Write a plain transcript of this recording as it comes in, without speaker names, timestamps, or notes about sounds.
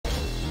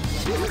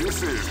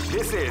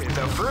This is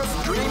the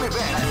first dream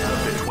event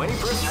of the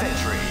 21st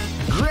century.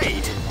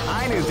 Great!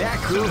 I knew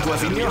that groove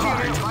was in your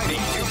heart. Fighting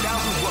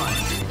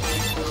 2001.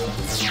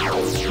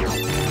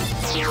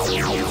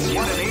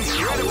 What an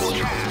incredible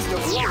cast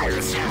of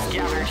warriors has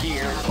gathered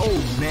here.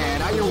 Oh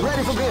man, are you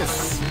ready for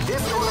this?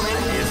 This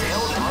tournament is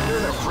held under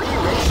the free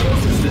ratio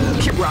system.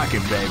 Keep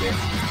rocking, baby.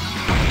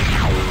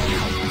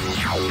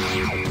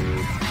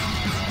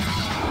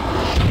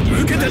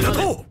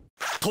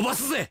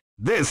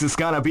 This is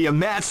gonna be a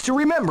match to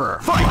remember.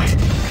 Fight!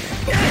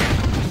 They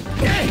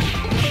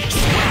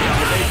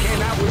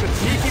came out with a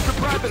sneaky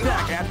surprise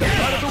attack at the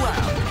start of the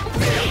round.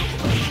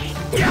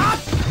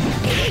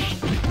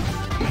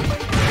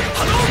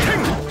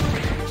 Hadouken!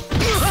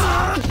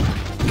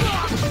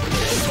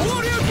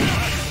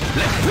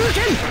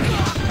 Hadouken!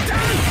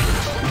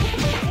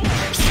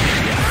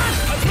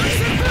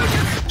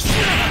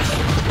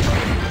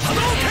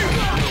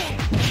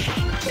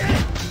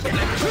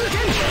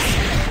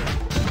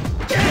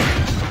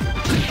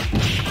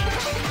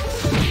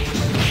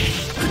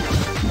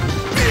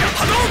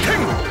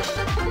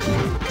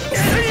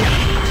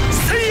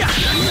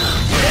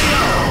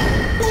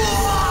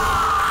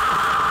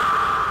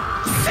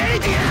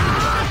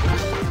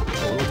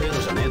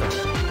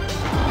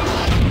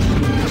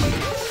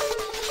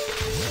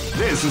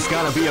 This is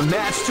gonna be a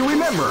match to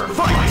remember.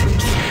 Fight!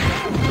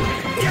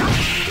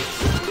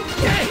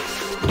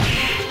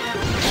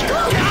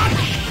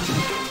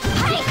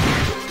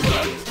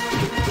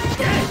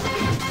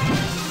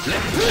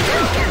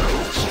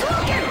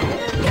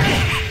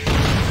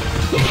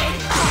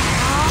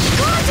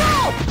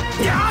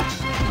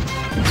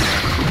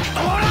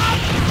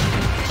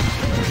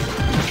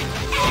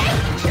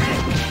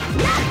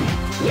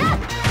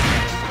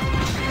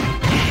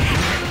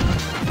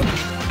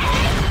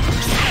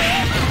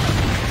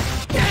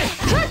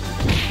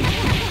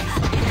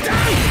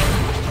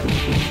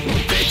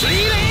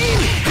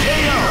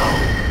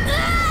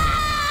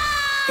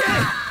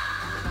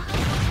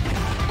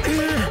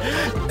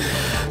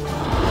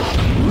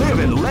 Live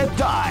and let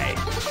die.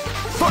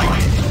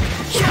 Fight!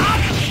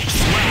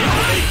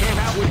 They came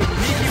out with a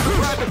sneaky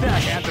surprise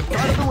attack at the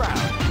start of the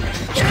round.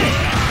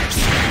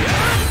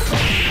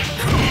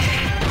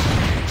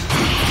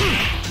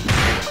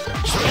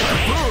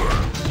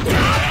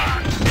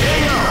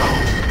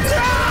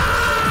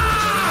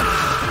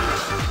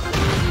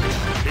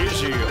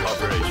 Easy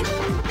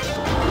operation.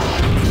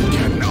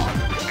 Cannot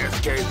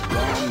escape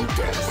from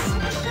death.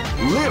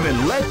 Live and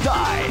let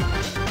die.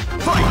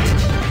 Fight!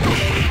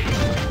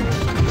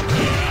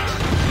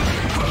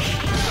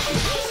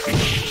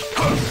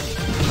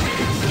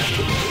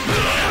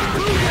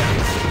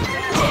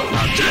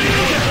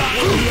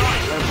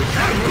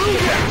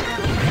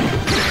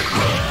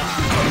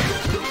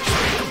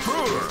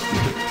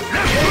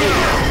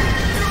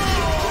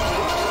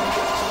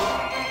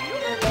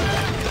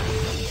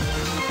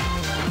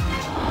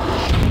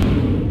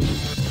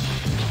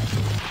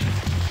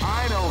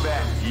 I know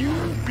that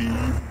you'll be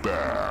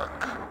back.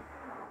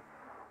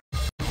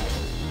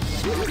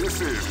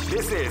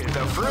 This is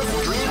the first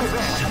dream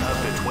event of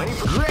the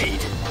 21st.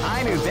 Great!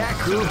 I knew that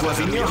groove was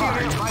in your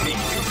heart. Fighting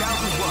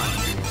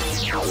 2001.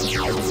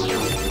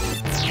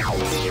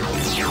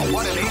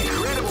 What an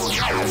incredible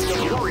cast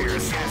of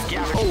warriors has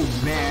gathered. Oh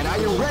man, are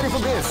you ready for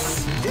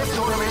this? This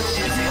tournament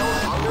is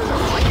held under the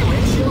free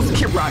ratio.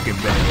 Keep rocking,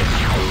 baby.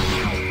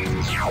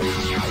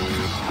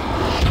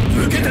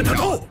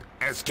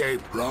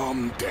 Escape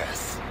from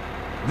death.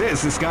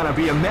 This is gonna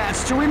be a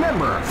match to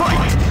remember.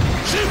 Fight!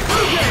 They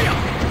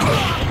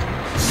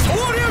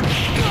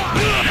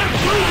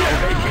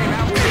came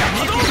out with a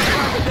sneaky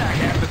surprise attack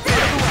at the start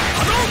of the round.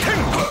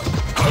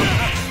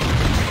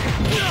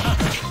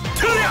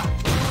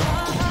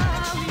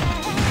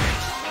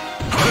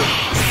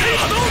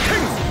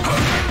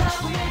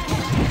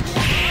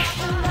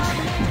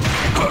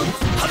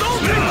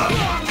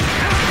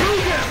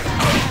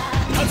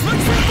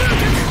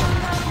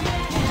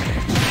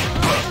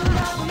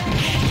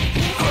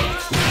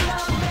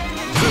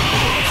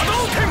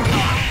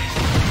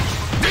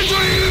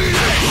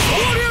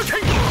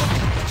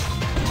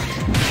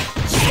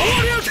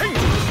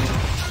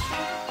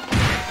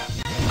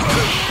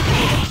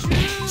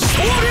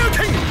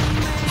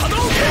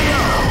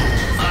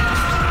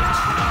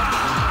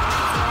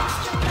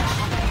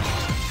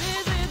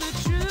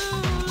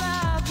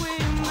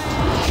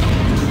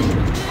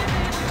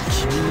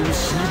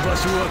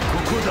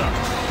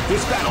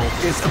 This battle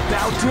is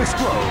about to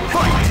explode.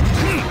 Fight!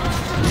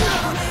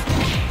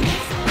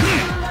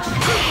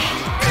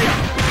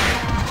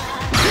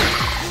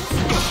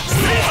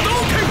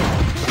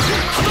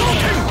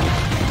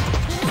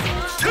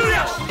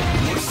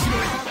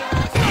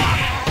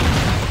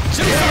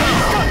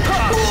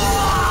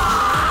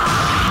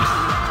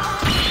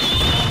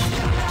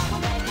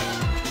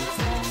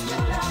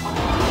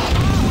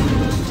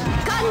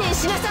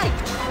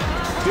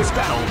 This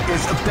battle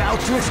is about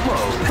to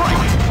explode.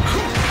 Fight!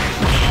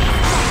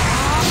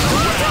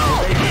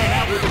 They came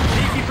out with a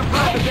sneaky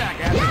surprise attack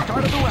at the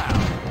start of the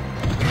round.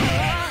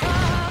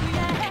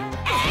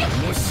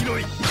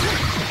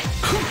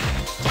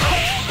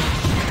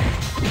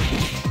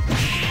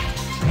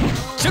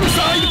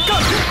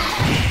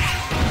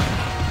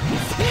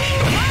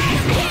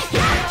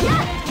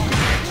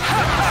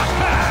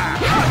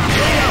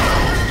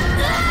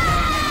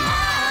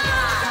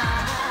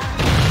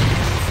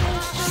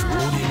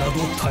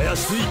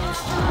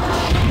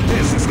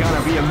 This is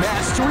gonna be a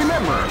match to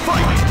remember.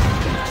 Fight!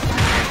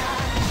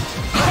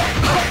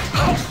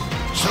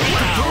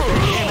 Wow,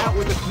 they came out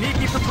with a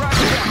sneaky surprise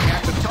attack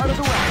at the start of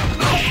the round.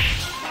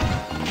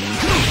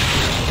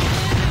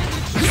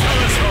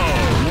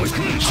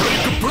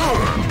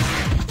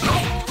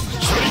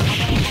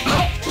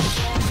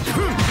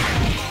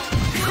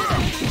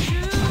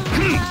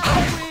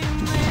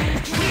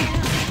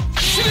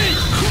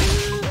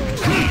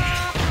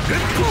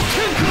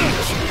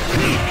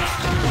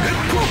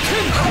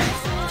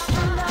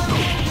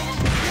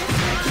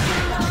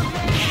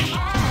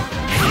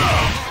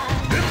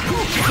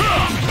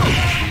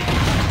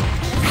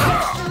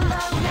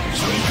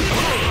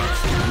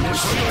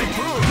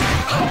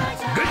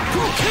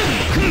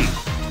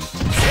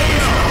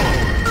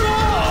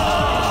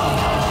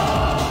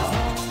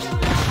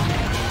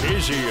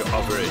 Easy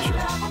operation.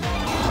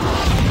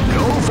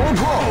 Go for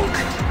broke.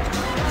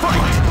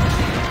 Fight!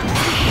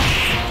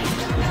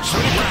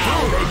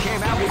 Wow, they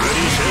came out with a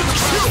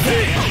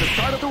at the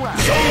start of the round.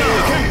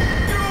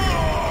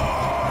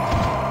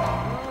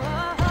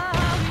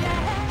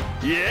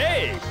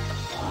 Yay!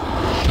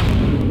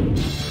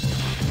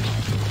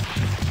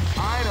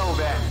 I know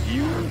that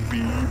you'll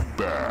be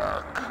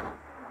back.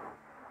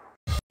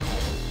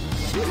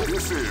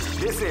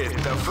 This is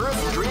the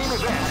first dream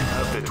event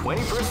of the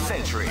 21st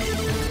century.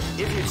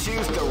 If you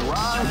choose the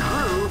wrong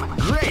groove,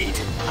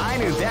 great! I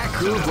knew that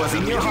groove was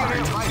in your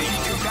heart. Fighting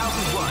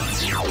 2001.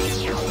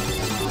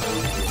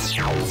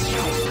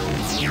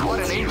 What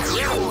an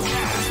incredible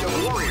cast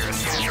of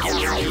warriors has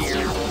gathered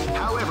here.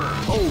 However,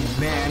 oh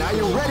man, are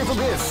you ready for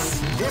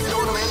this? This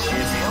tournament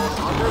is held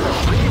under the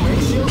free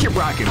ratio. Keep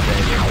rocking,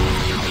 baby.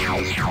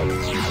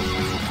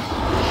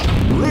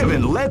 Live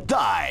and let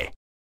die.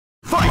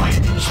 Fight!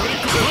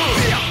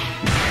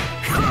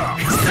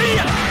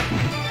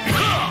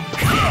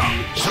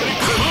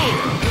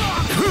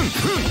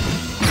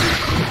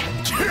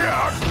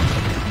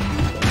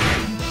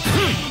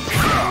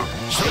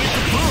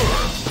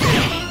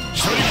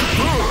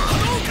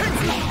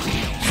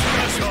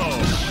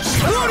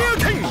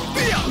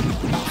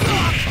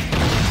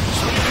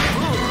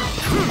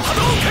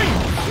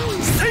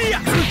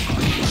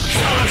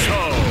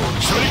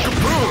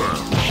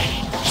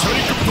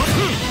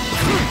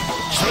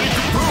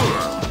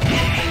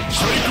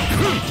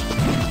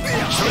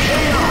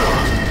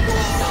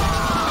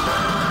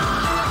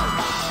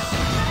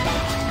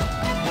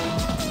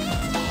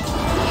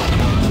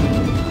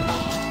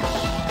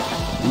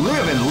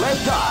 Live and let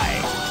die.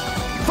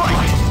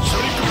 Fight!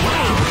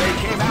 Wow, they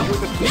came out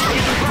with a sneaky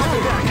surprise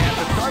attack at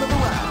the start of the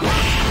round.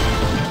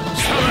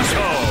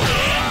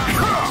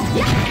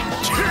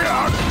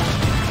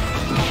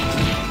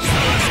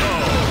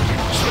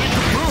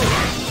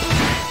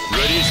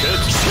 Ready, set,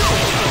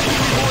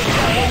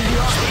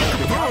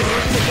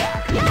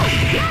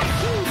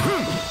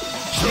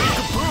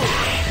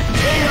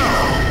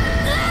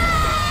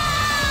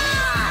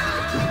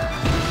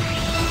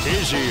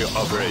 easy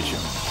operation.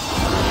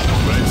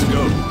 Let's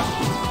go.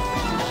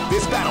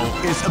 This battle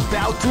is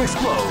about to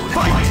explode.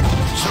 Fight!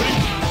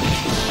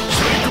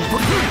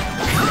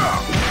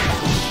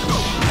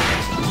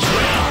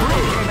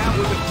 Came out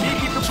with a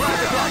sneaky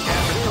surprise attack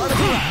at the start of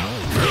the round.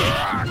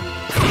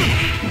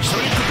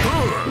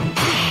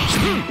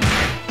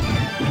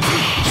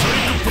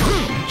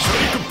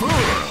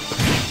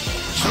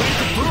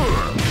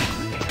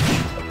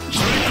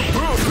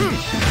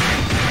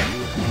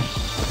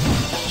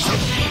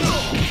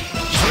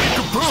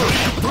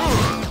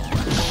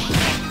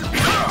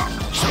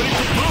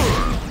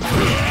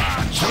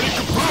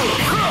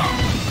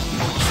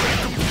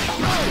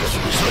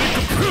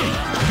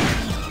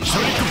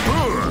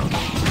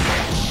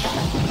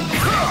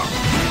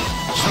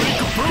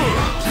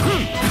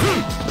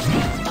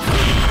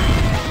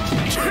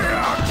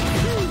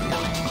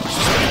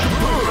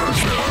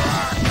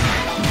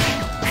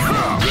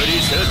 ready,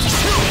 set,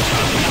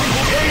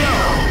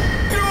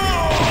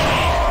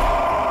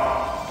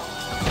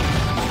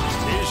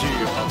 easy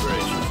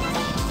operation.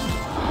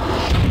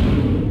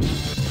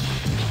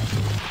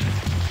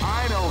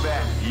 I know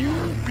that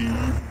you'll be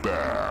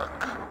back.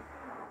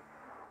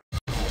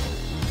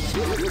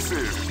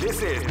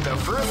 This is the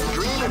first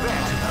dream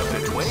event of the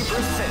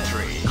 21st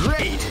century.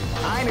 Great!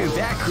 I knew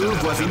that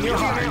groove was in your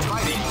heart.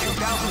 Fighting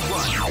 2001.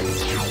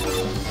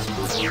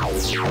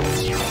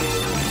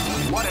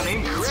 What an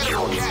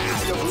incredible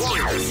cast of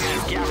warriors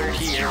has gathered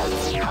here.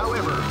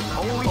 However,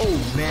 only... Oh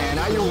man,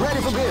 are you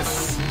ready for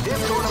this? This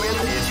tournament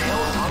is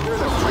held under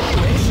the free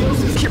ratio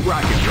system. Keep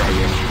rocking,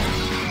 baby.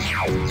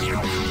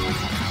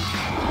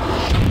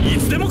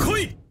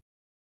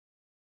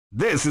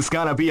 This is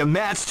gonna be a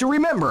match to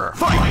remember.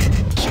 Fight!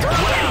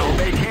 Wow,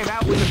 they came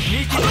out with a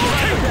sneaky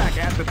attack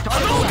at the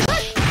start of the round.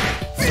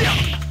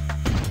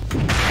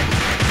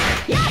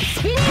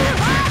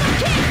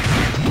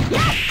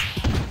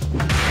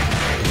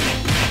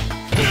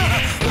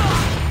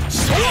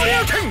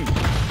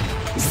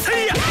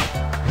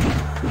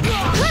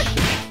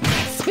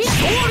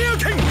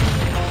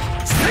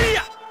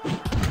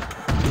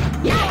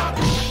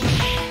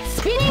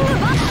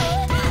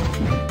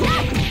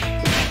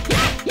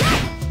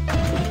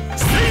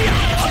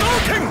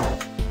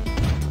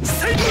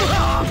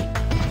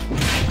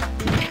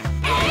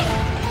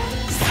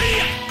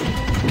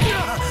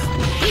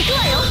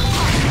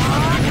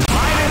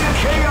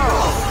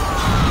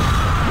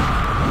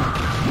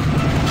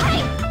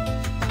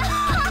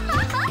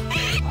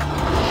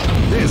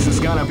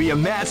 be a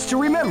match to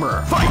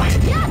remember. Fight!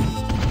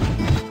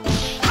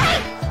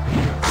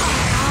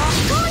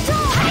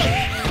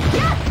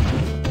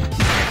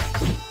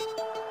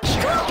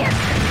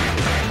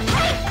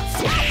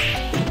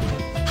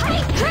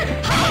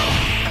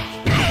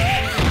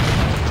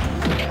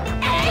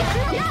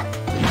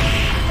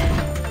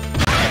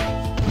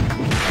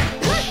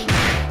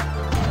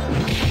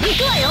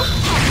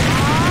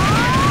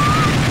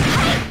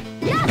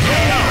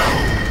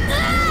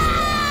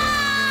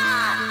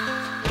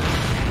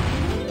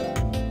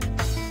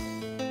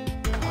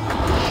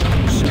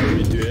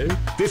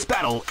 This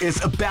battle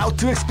is about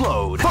to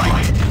explode.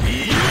 Fight!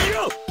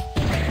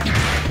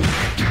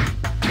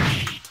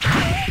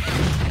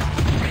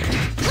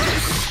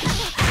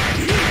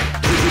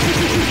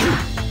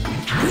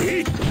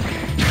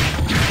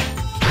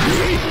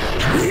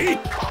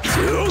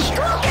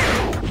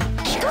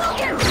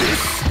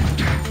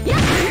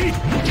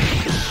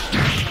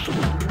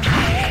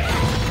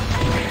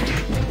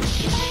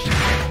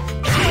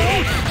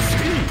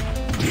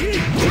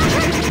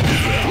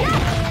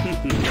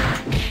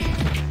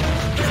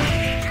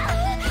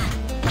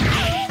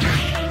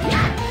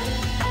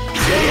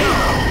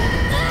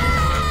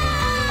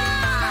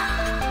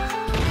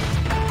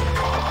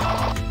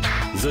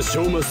 The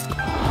show must.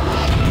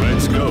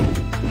 Let's go.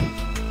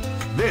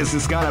 This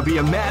is gonna be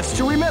a match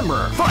to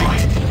remember.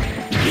 Fight!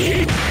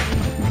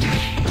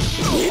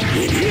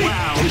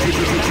 Wow.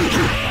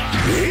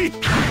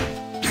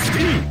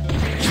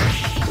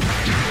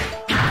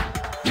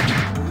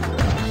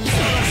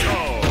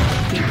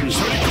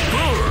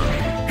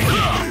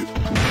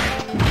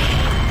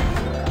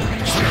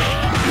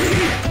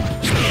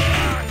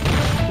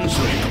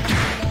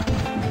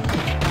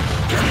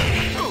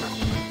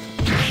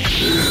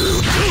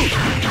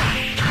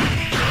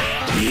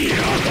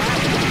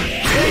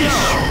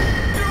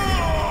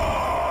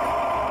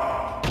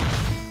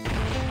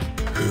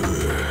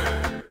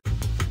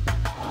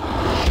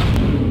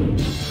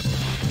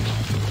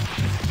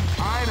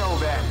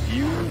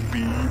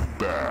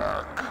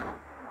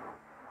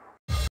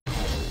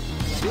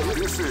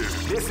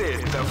 This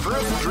is the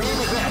first dream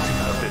event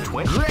of the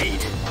 20.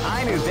 Great!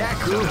 I knew that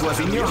groove was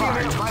in your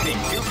heart. Fighting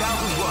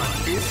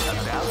 2001 is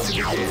about to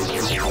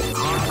begin.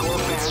 Hardcore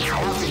fans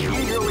have been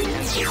eagerly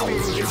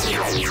anticipating this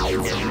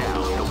event, and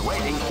now the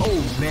waiting. Oh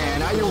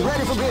man, are you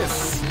ready for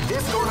this?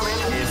 This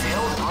tournament is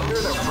held under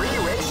the free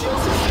ratio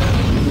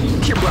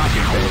system. Keep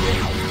rocking,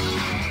 baby.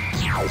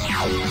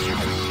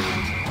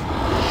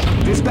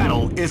 This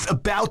battle is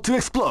about to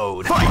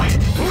explode. Fight!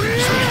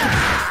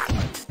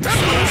 They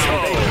came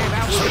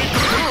out with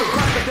a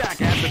rock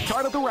attack at the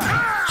start of the round.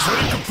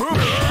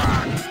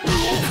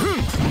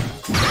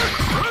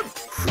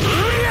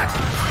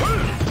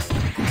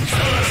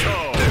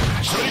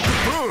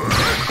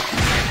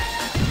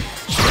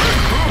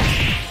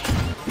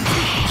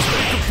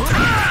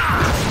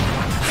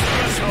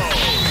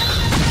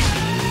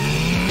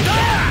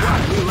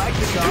 We like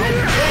to go.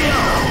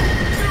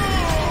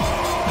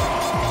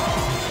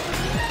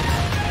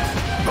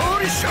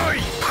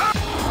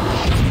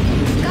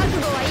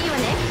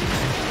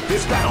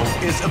 This battle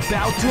is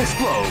about to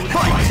explode.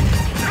 Fight!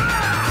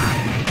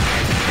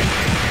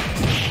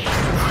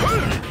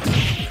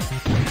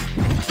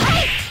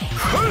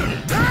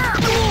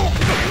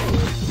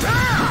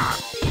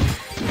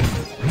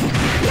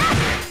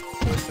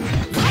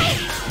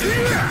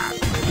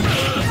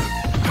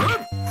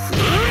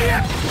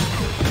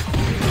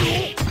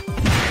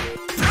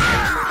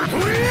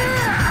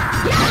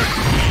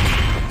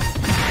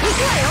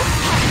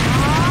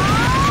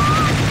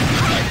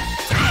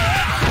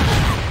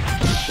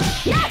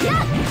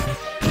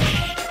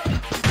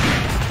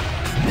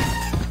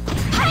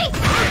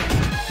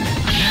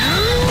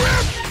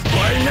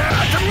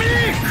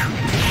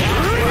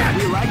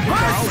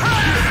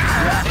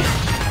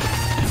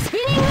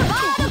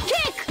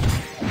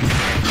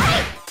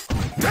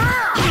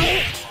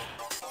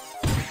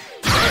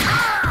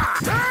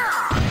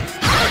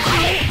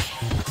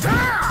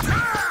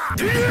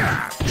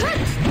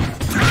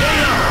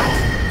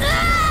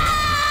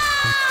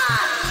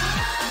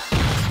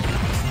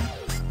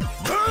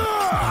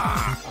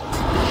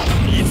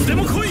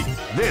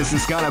 This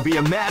is gonna be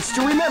a match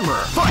to remember.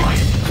 Fight!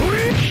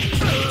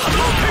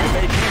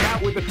 They came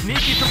out with a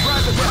sneaky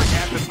surprise attack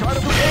at the start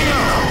of the game.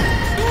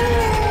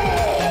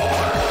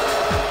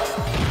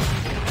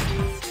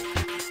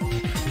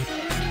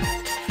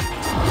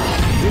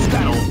 This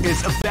battle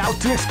is about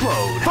to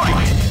explode.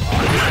 Fight!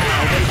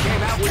 They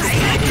came out with a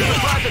sneaky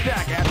surprise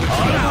attack at the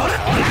start of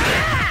the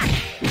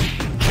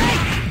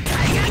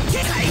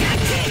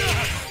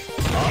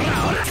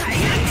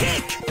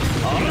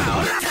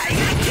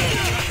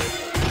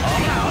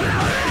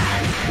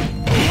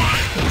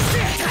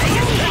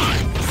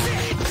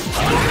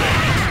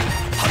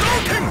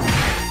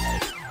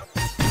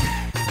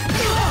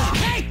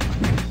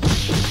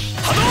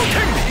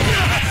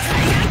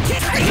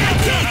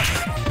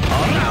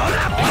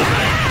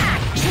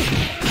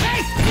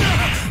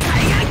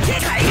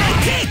Hey!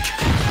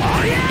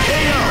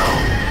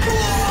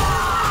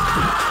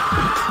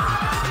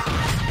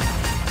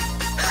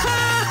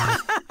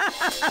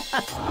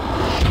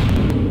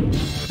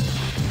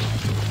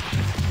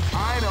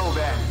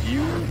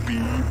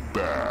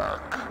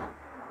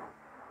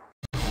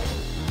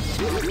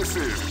 This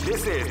is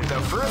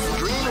the first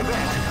dream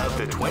event of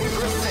the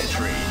 21st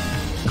century.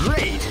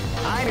 Great!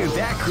 I knew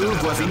that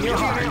groove was in your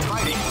heart.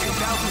 Fighting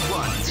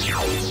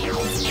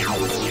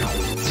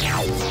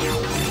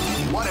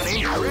 2001. What an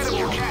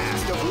incredible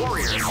cast of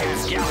warriors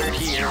has gathered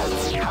here.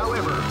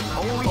 However,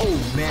 only...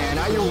 Oh man,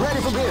 are you ready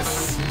for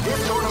this?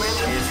 This tournament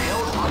is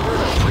held under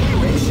the free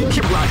ratio.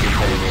 Keep rocking,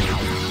 baby.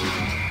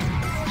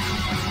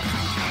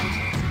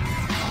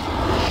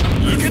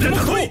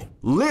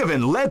 Live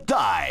and let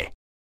die.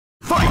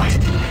 Fight!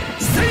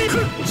 Save!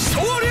 Wow,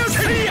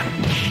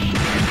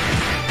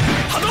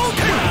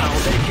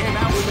 they came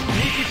out with a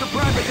sneaky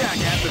surprise attack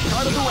at the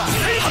start of the round.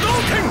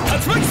 Hadouken!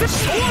 Hadouken!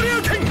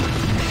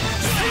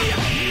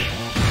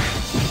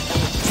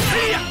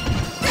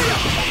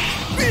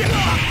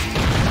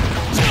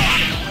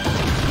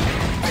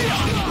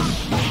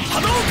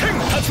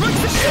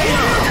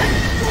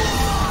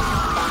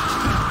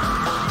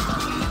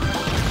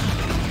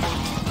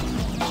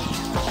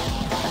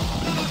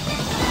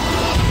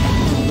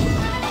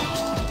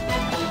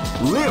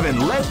 Live and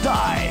let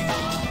die.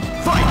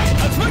 Fight!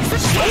 Hadouken!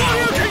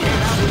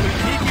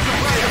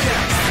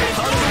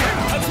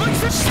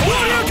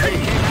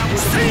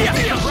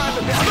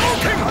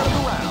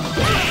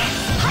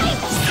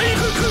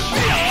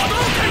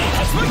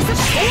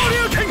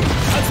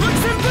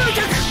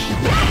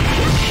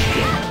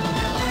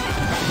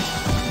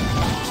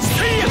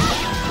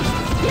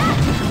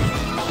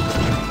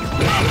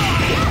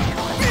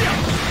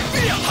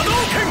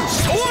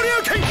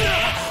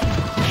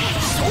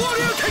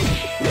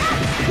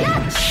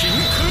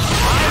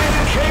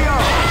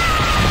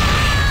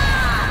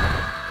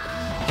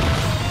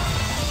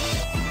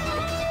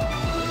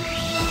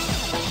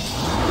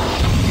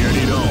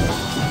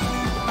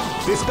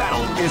 This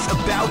battle is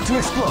about to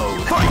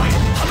explode. Fight!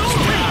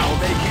 Wow,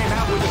 they came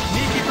out with a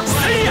sneaky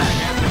surprise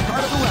at the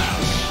start of the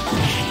round.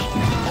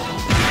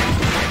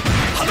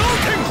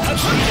 Hadouken!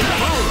 Hadouken!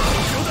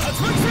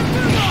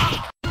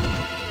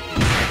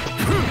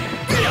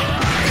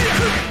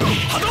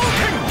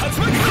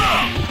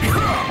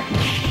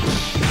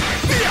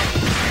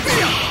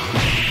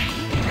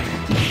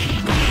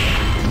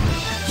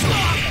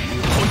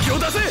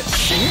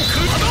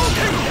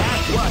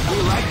 That's what we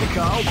like to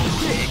call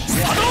big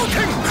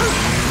Hadouken!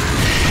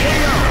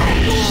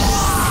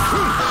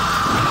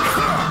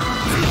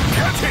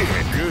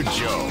 Good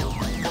job.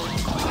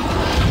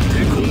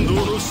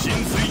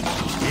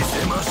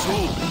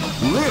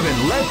 Live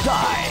and let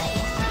die.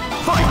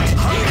 Fight!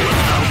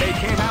 They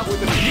came out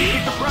with a sneaky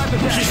surprise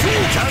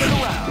attack out of the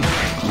round.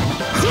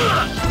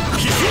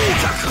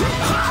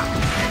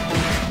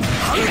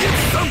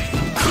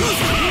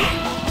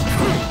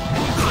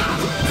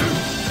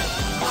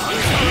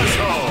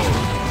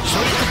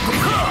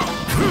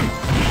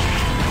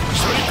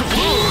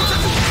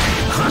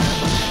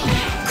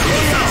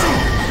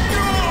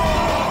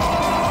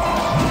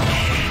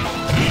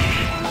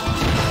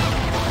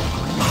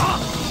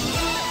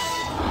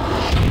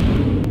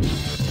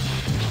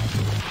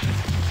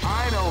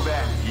 I know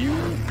that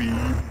you'll be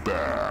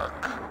back.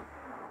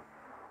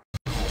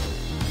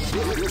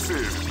 This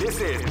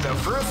is the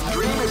first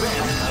dream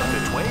event of the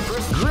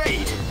 21st.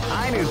 Great!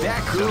 I knew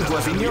that groove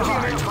was in your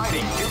heart.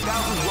 Fighting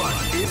 2001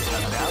 is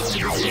about to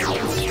begin.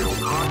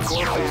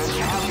 Hardcore fans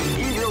have been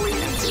eagerly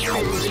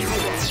anticipating this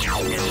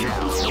event, and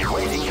now the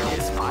waiting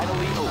is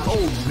finally over.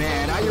 Oh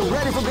man, are you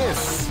ready for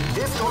this?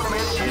 This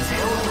tournament is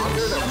held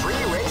under the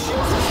free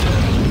ratio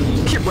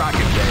system. Keep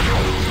rocking, baby.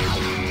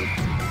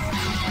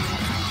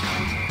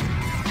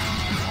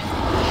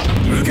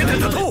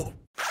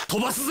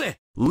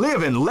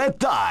 Live and let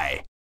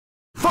die.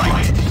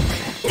 Fight!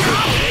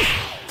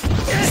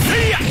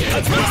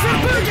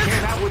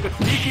 Came out with a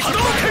sneaky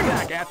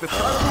attack at the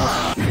start of the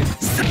round.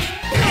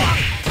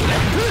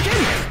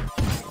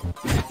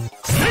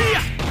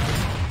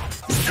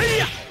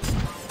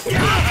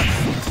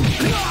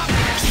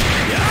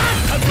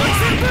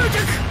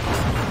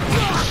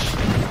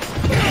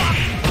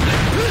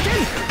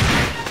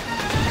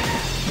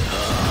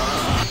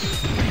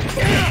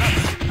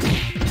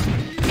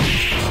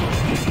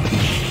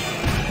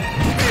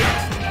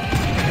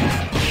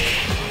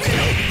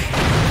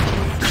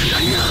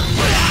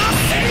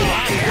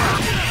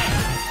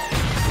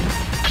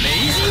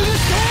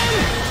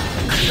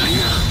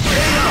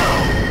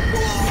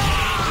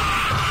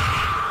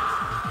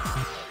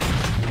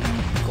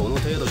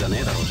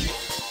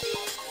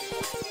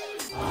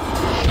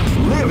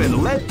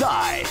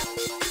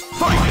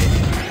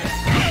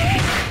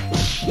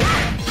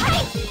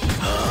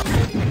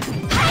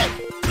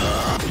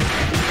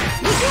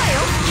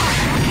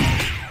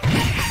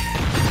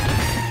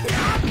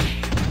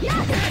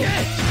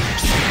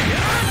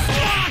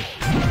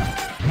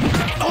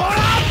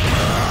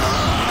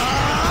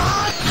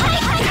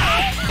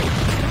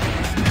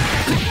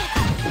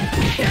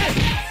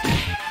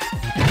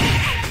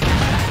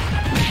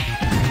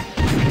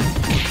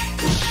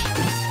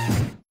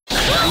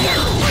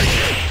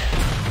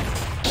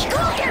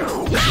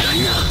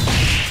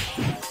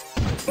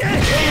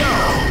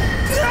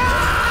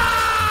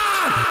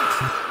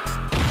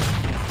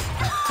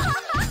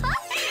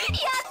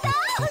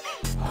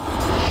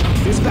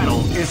 This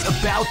battle is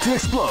about to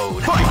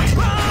explode. Fight!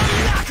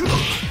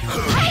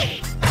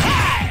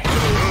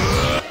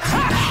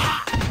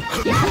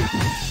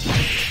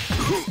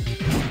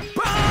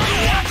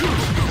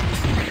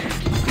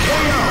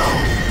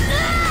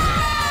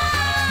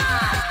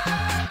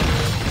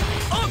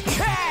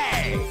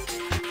 Okay!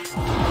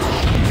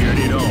 Get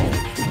it on.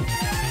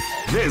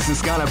 This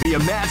is gonna be a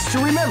match to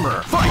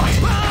remember. Fight!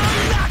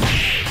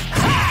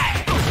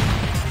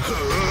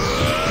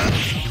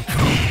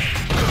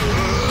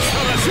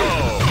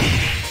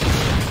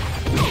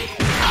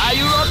 Are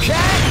you okay?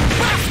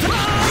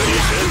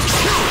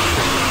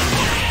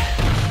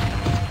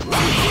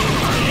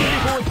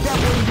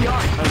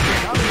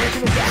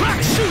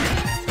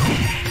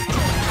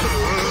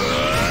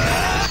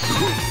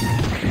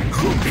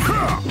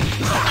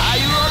 Are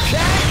you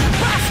okay?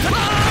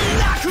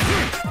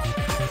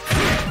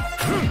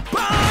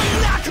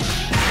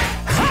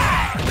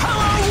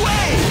 Power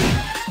away!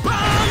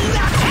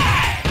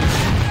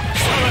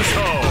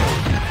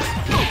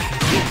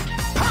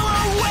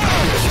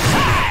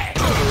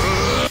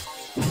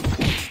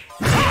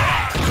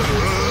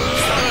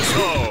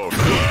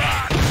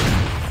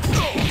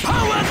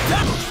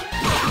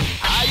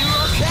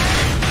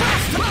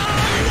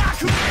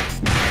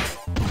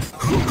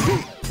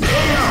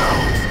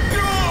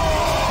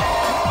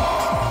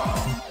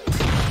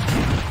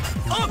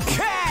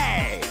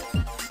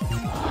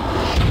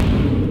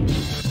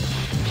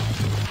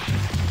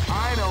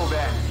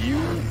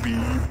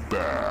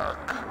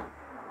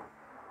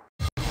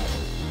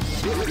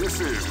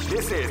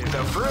 This is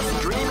the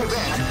first dream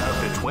event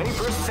of the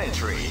 21st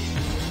century.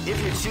 If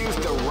you choose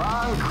the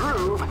wrong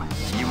groove,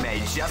 you may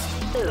just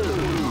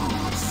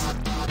lose.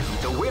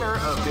 The winner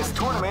of this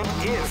tournament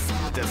is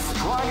the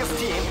strongest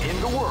team in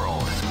the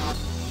world.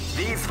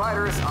 These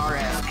fighters are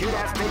as good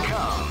as they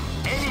come.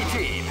 Any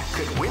team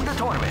could win the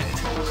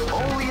tournament.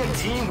 Only a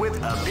team with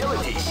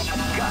ability,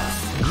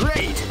 guts.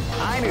 Great!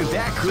 I knew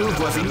that groove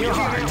was in your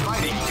heart.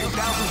 Fighting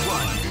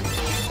 2001.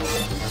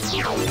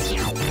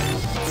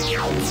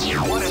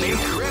 What an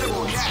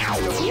incredible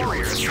cast of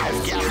warriors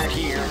has gathered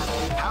here.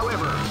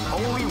 However,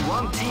 only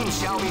one team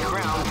shall be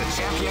crowned the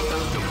champion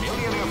of the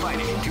Millionaire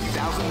Fighting 2001.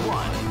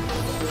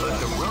 But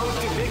the road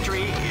to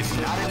victory is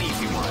not an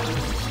easy one.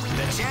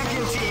 The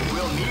champion team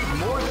will need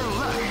more than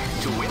luck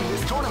to win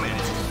this tournament.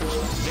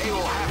 They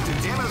will have to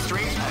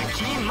demonstrate a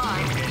keen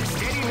mind and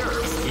steady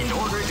nerves in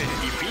order to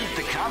defeat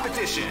the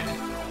competition.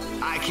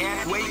 I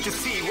can't wait to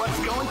see what's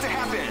going to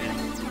happen.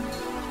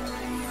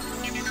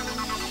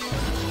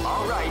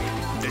 Alright,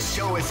 the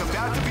show is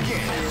about to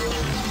begin.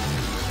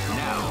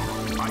 Now,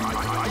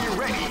 are you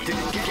ready to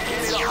get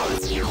it on?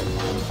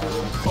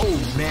 Oh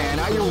man,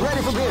 are you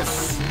ready for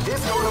this? This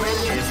tournament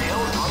is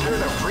held under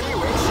the free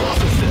ratio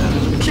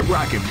system. Keep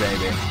rocking,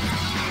 baby.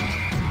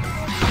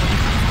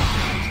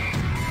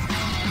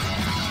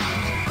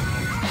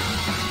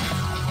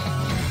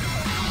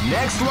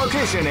 Next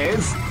location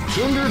is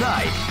Kinder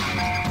Dike.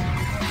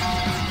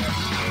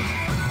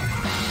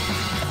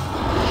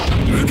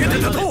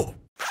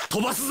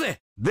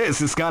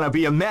 This is gonna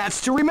be a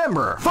match to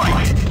remember.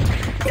 Fight!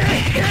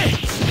 They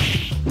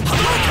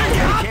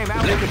came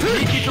out with a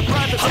sneaky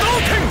surprise attack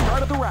at the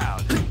start of the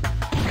round.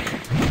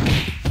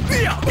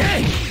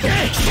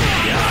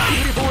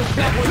 Beautiful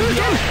step with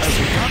the arm as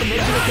a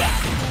combination attack.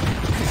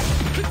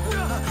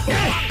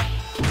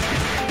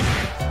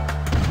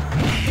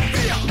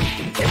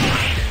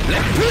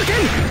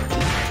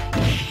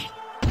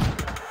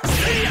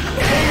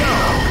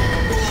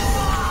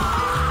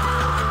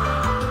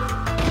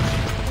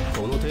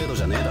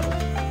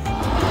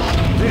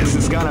 This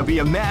is gonna be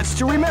a match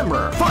to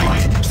remember.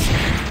 Fight! They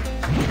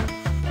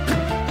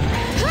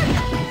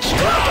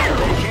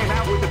came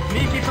out with a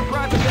sneaky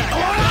surprise attack at the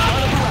start of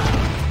the round.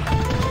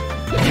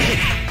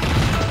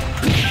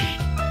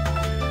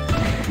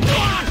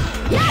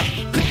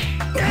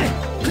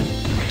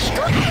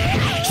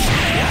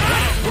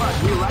 What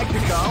we like to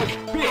call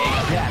big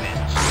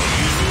damage.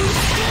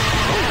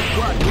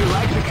 What we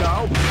like to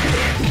call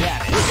big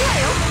damage.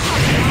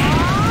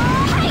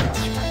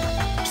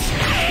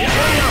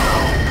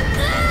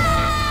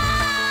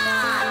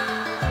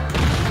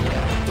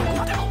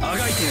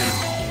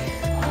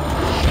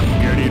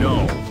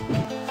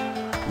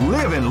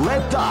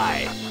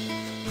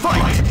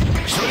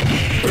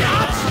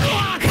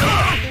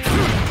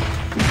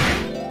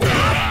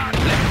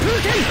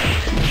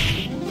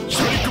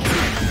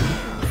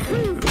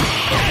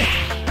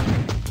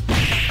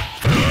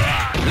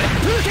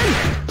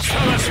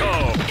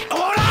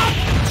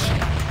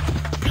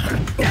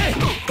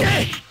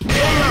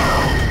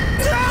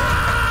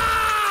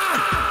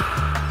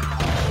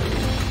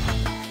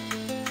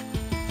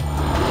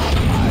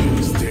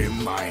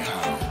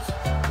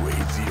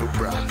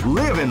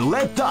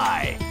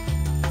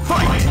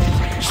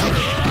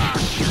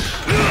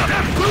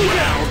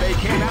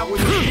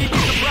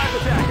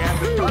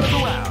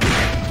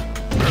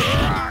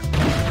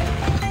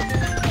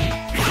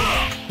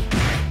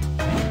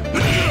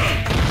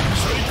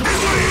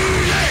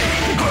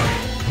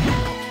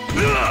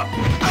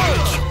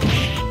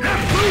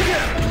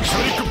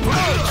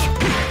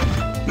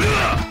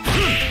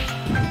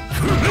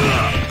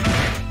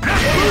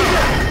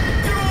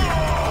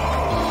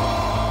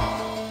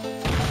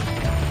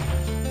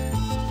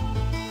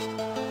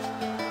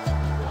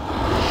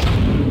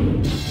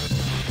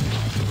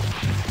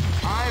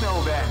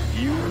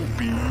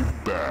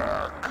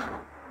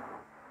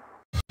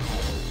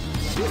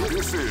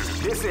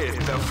 This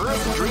is the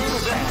first dream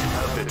event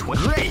of the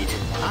Great!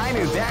 I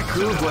knew that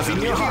groove was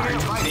in your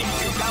heart. Fighting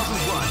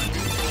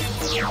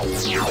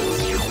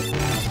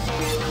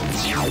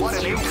 2001. What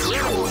an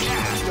incredible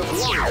cast of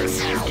warriors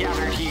has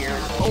gathered here.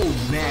 Oh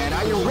man,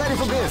 are you ready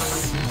for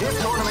this?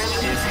 This tournament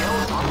is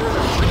held under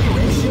the free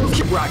ratio.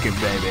 Keep rocking,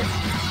 baby.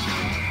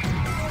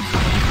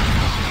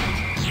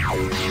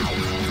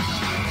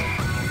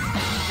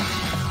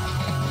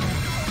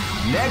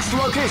 Next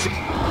location.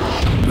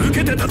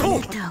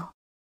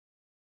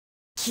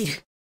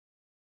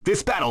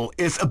 This battle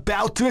is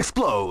about to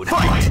explode.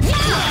 Fight!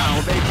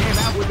 Wow, they came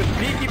out with a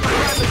beaky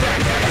surprise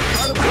attack at the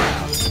start of the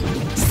round.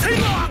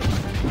 Stay on!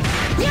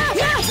 Yeah,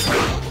 yeah!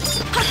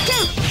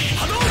 Hadouken!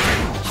 Hadouken!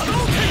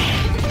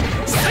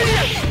 Stay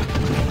on!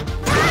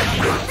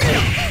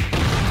 Hadouken!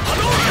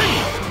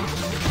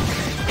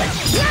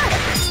 Yeah!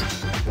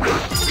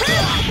 Stay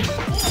on!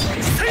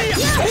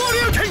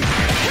 Hadouken!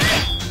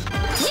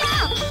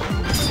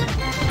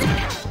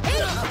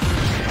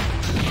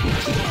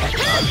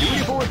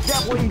 Beautiful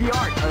exampling the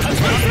art of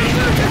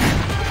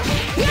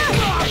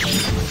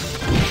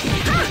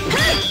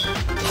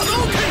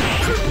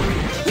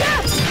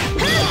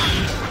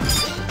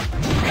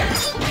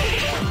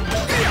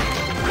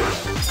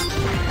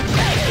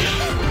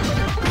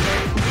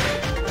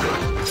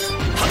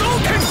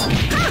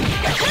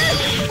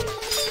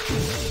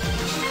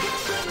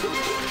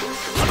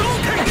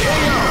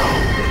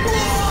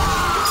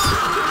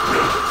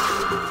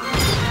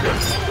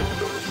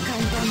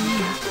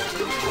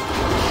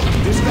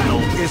This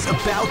battle is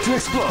about to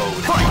explode.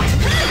 Fight!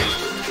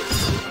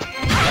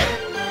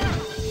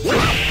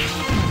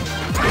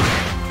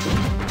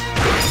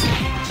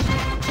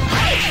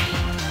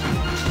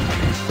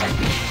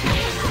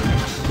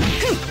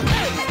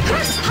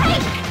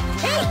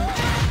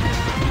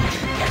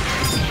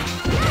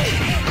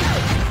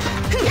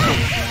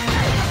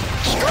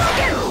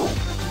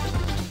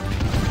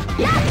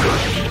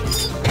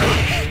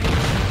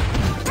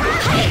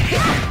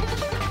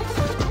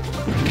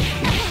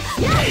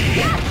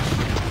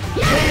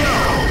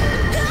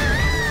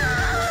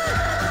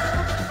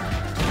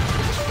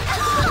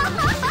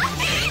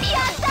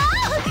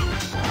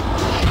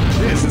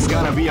 This is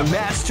gonna be a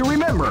match to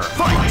remember.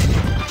 Fight!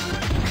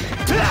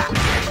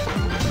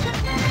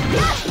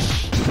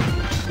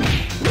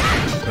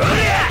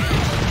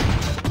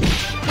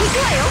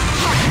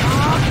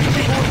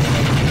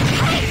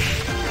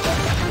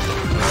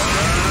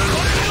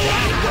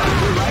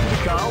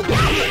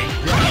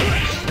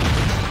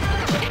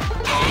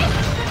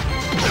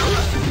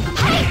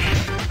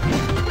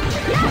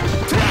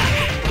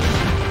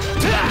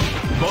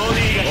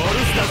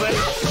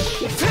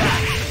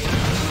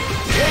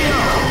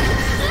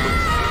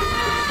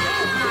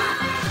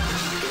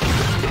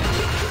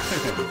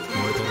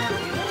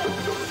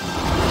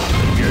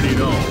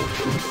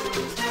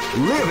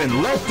 Live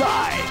and let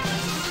die.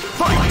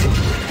 Fight!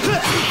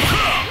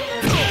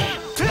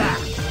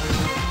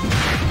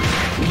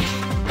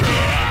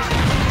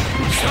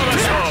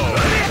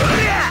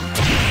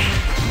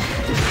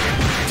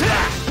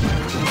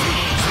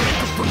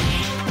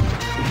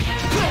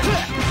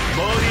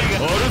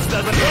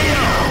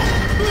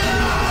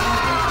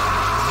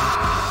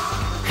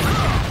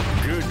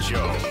 Good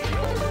job.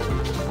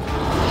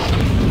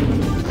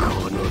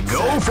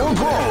 Go for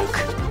broke.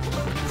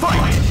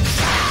 Fight!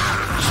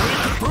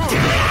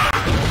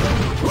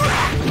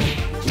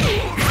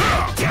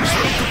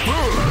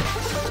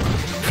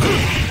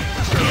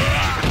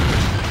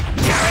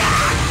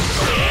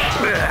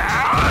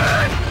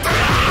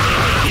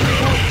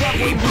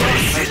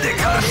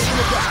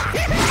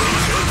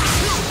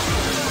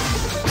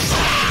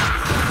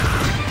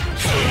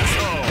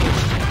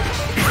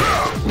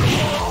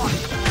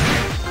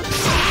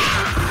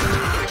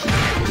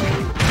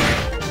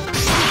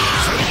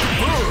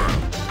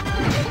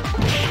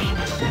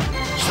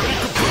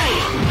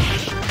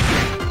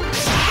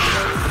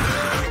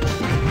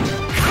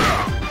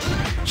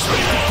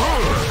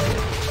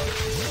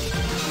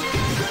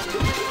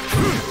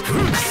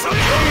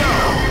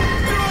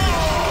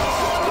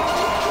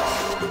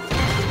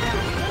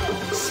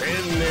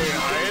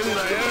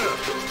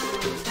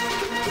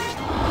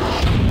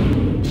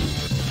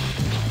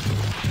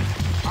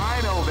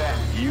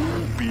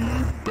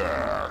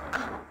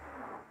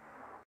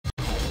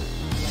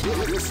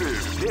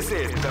 This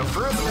is the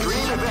first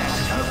dream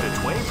event of the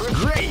 21st.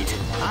 Great!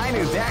 I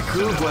knew that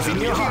groove was in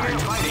your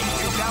heart. Fighting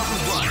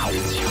 2001.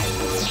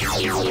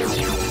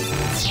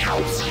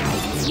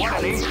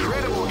 What an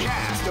incredible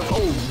cast of...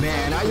 Oh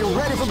man, are you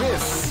ready for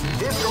this?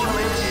 This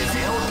tournament is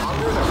held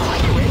under the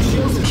free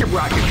ratios. Keep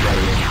rocking, baby.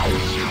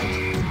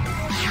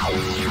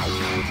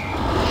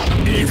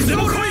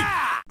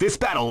 This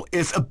battle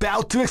is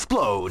about to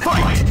explode.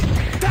 Fight!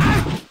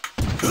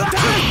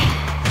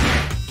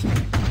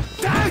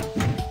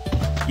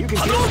 You can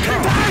get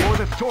calm before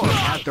the storm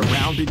as the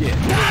round begins.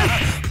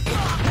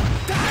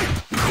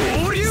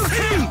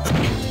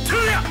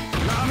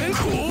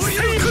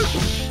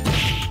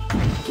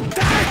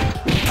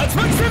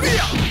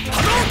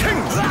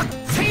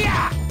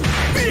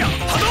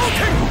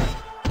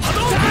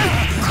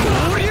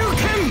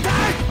 Hadouken!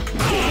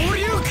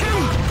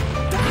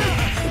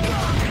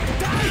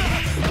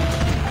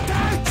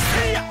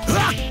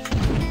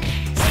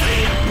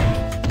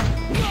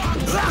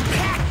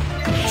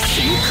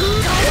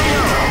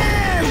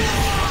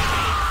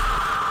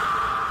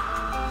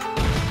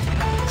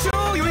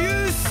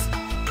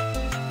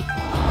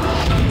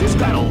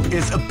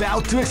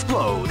 to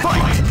explode.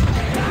 Fight!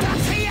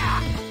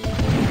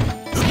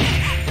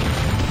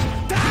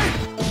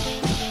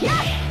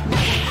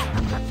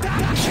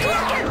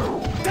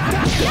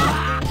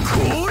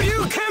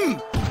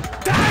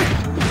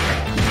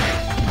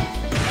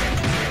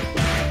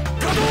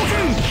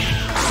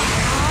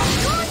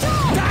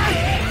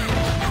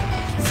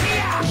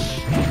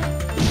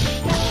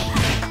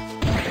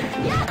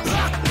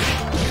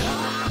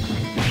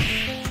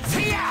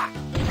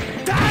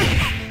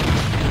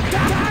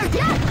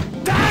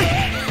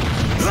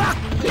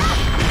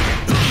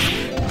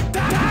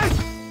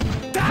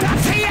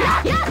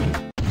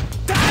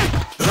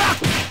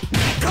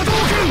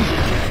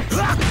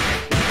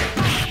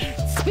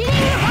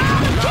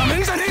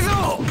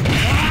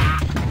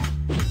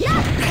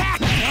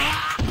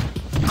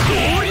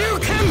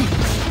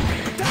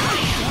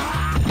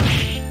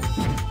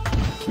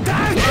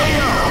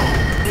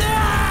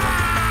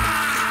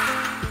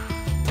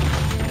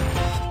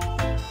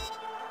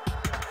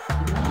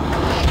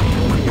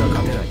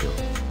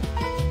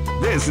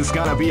 This is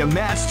gonna be a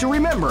match to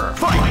remember.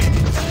 Fight!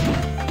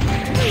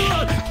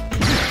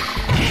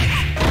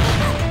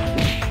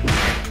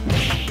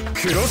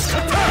 Cross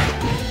cutter!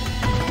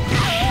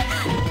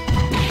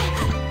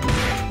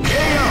 KO!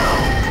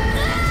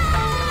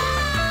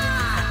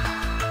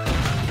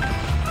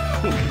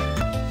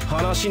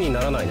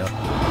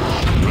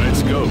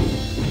 Let's go.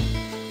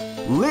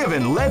 Live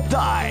and let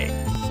die.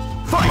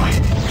 Fight! They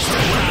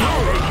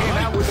came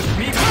out with a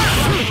speed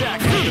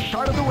attack at the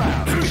start of the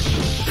round.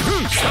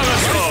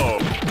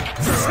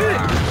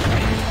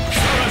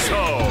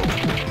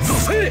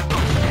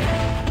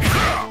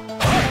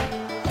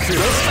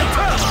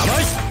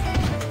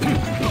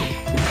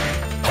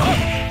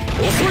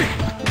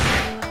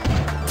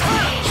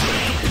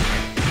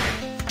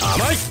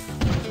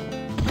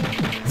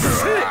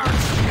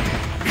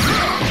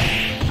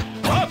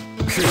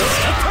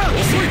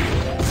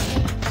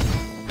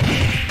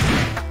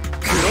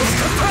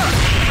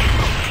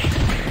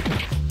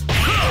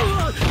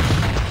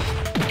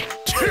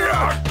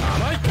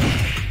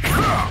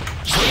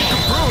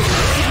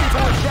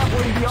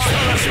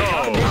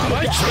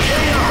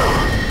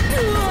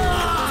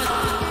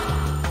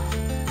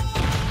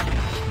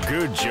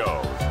 Good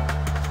job.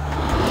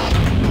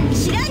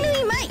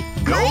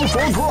 Go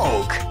for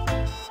broke.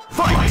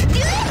 Fight!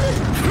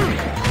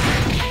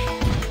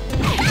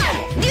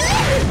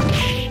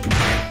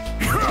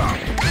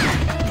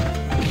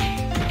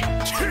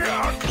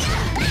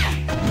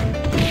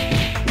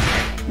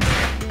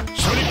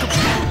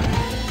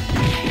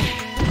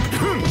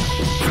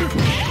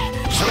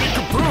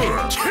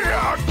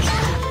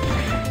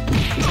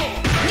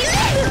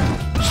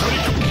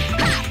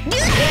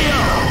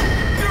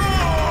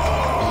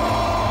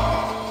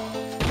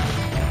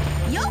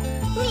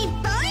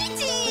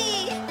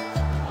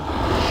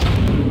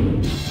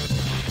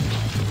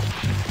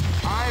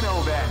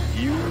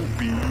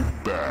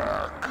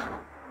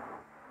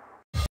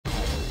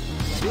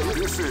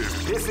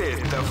 This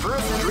is the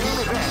first dream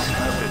event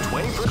of the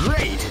 21st.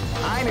 Great!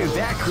 I knew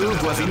that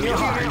groove was in your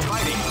heart.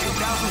 Fighting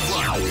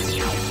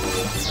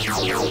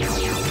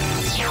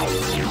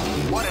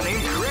 2001. What an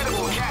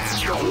incredible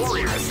cast of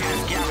warriors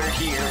has gathered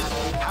here.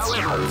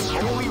 However,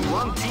 only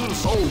one team.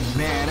 Oh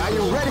man, are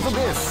you ready for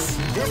this?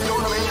 This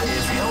tournament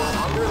is held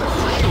under the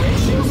free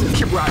ratio system.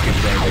 Keep rocking,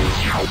 baby.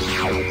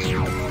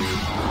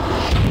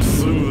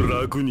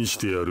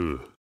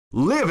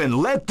 Live and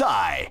let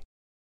die.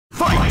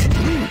 Fight!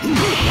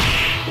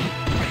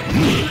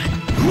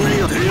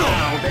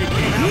 Now they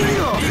came out with a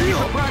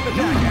surprise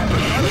attack at the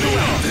start of the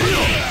round.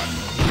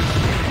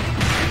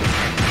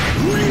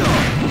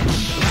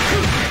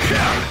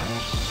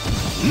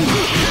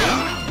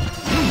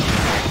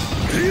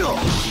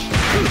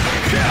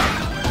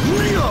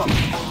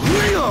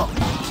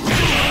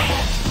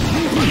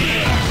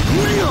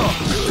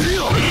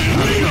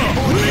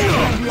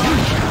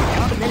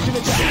 Combination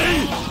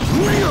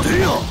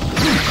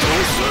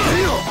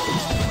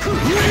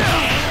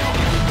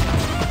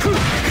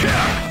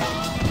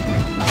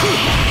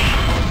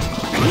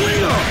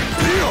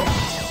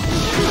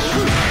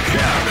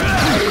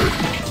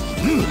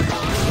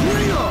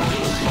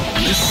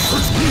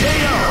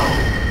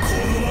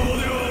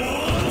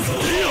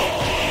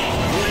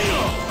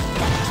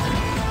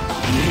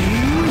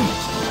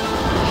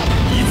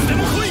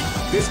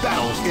This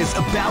battle is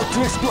about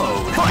to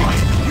explode.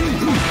 Fight!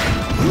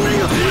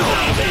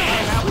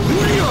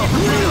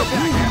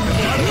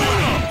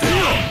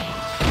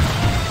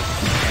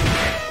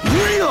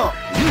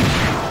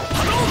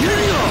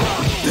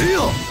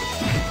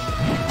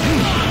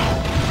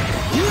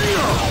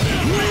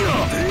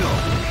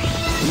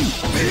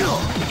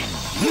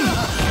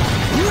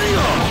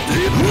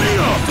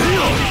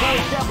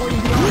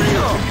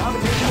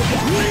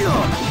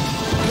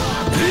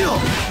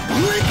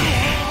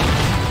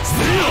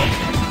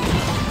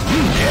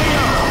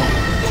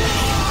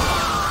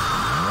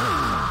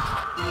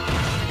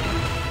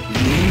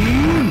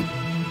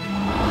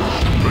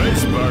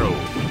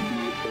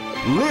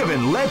 Live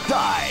and let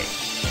die.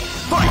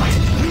 Fight! They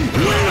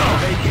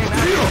came out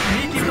with a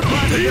sneaky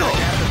surprise attack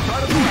at the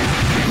start of the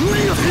match.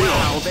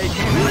 Wow, they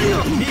came in with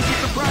a sneaky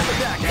surprise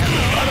attack at the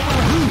start of the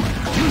round.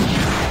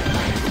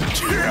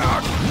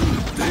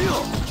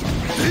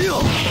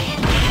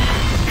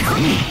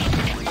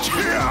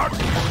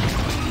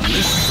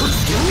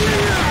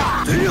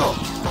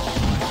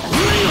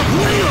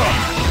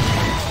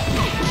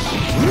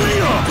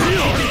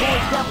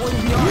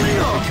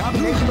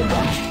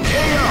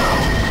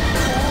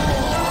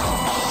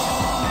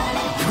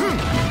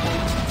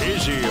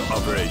 Easy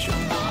operation.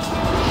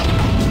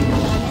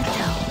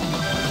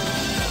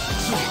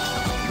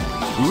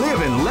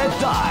 Live and let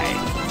die.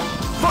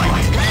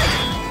 Fight!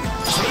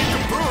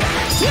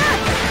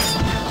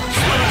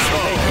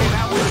 They came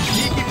out with a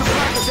sneaky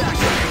surprise attack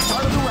at the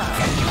start of the round.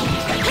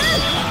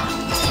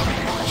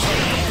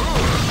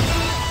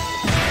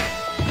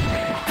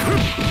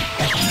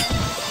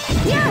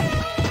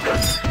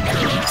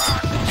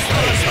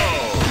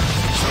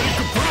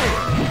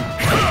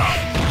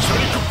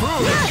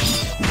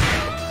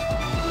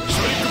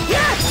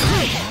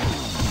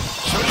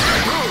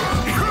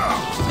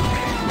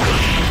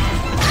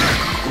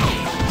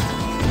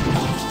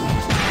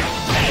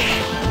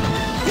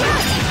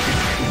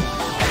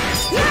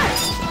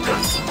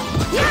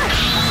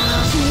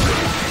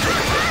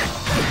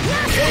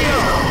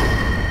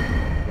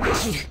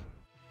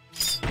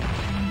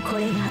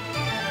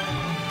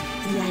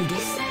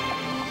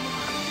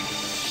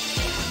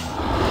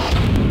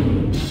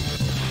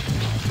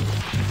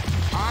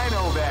 I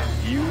know that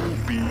you'll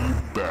be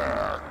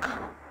back.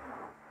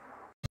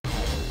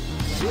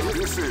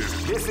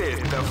 This is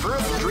the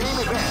first dream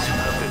event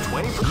of the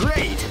 21st.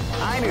 Great!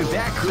 I knew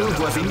that groove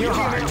was in your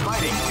heart.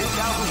 Fighting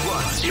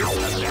 2001 is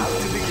about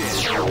to begin.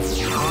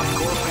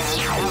 Hardcore fans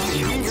have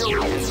been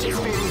eagerly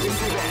anticipating this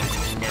event.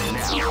 And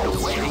now the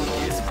waiting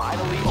is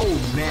finally over. Oh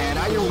man,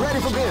 are you ready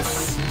for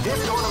this? This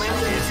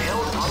tournament is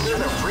held under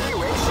the free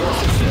ratio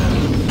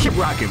system. Keep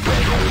rocking,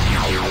 baby.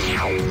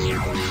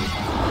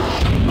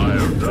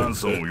 I'll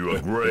dance on your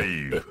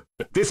grave.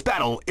 This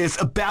battle is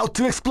about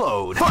to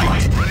explode.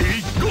 Fight!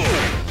 Ready, go!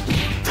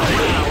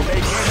 Wow,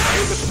 they came out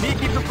with a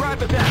sneaky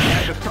surprise attack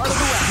at the start of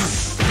the round.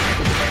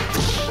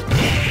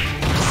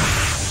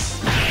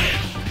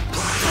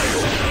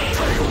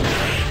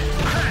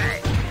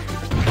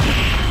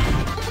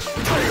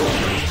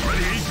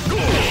 Ready, go!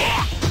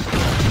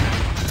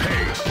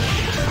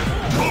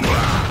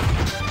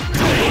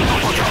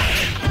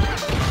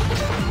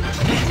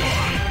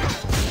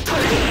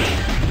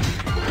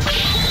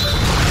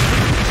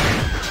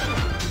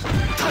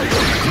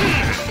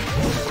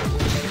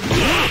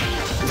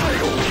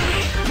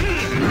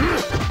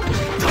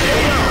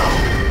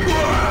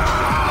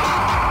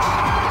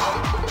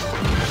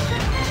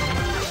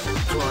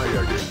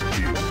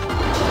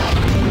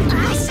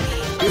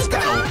 This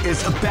battle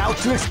is about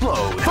to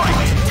explode. Fight!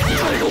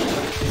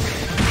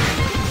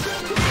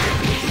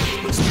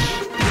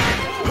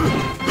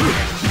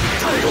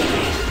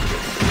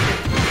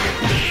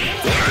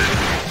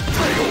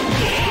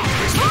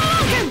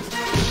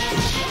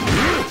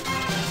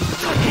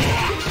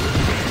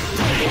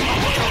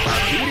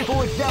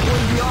 Beautiful example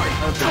in the art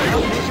of the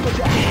combination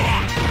attack.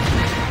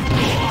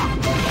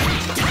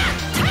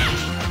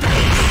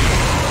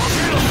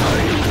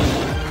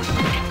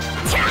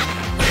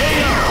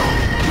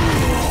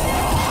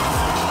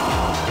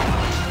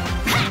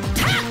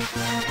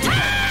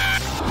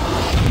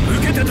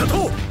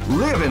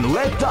 Live and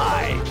let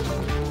die.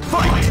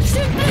 Fight!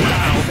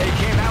 Wow, they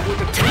came out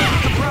with a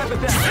surprise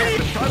attack at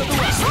the start of the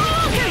round.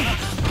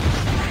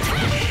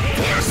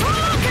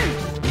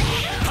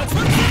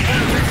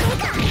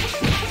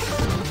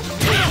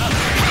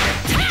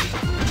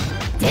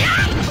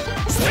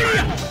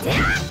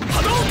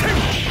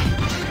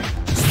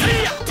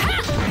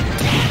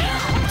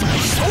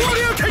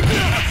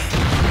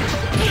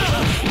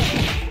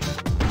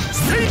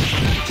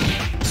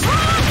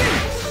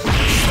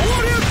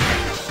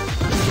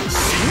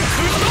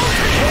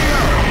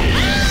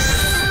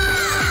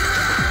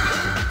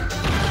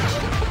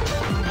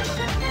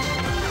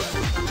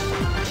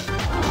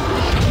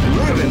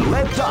 Live and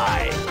let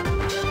die.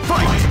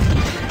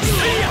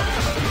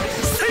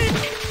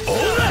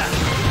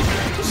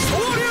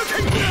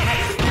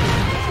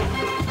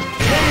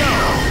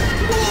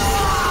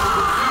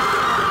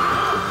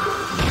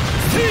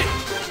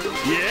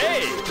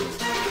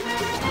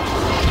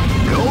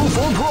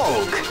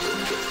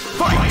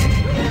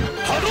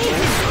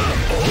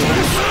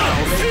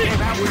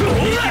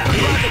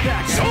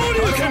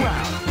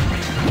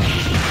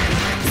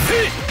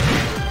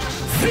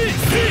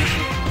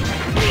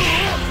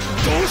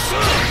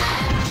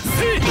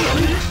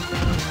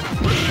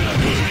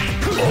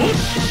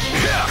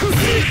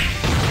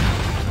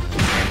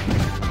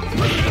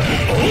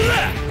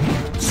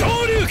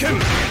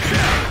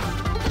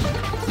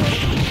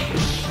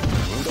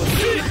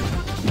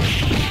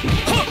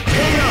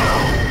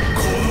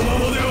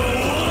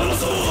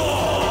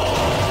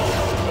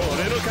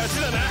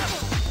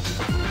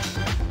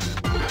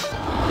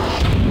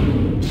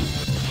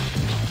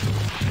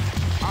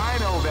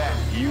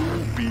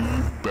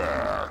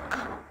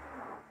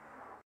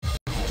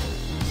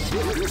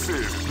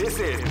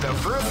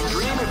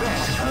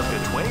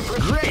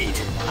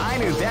 I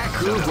knew that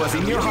groove was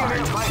in your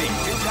heart. Fighting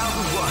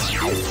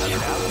 2001 is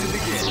about to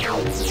begin.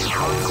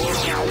 Hardcore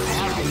fans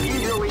have been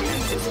eagerly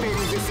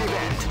anticipating this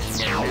event.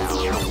 And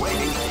now the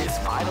waiting is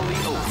finally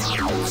over.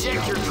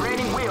 Check your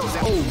training wheels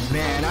out. Oh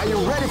man, are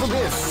you ready for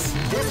this?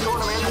 This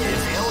tournament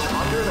is held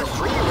under the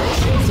free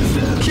ratio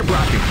system. Keep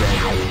rocking,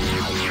 baby.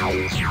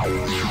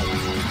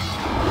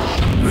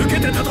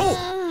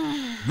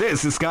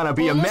 This is gonna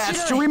be a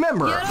match to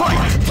remember.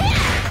 Fight!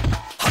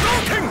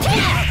 Hadouken!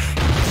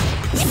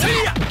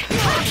 See ya!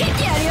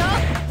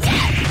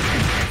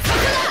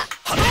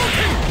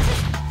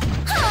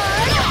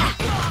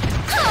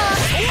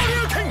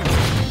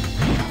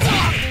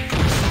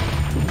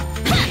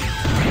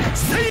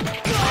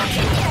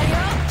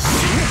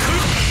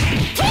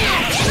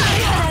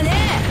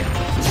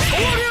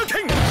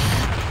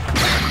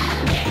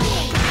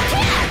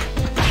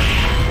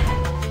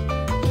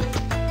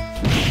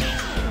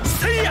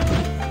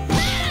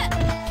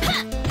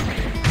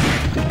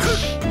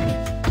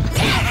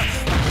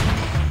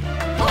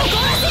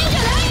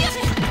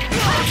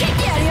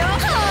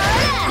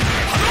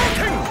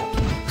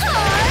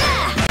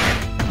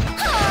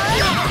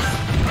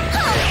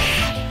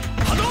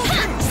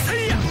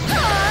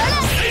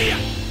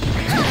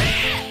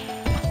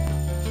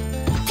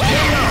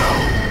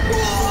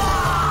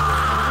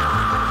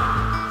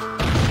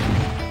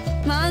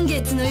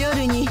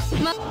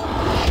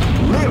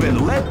 Live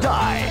and let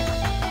die.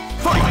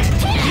 Fight!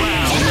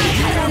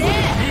 Round.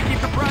 You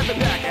keep the private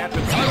back at the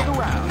start of the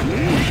round.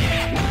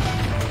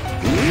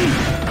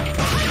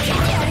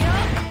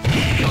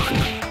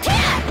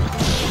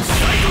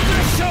 Cycle to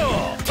the show!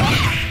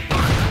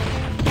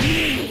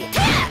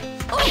 That's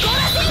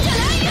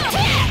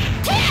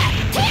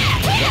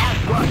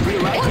what we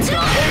like to do.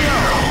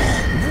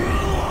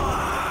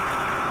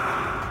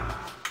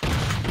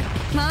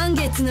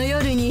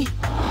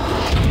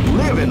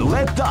 Live and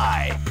let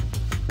die.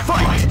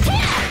 Fight!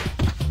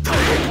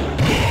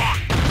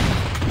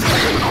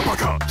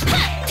 Uppercut!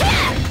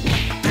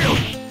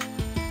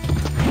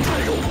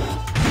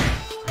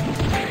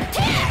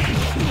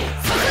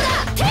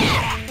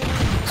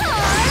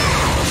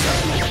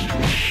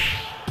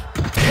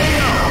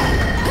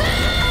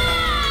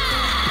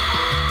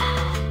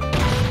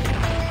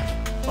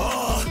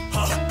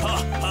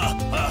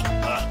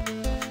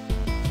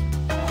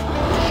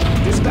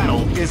 This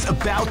battle is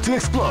about to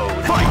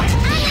explode. Fight!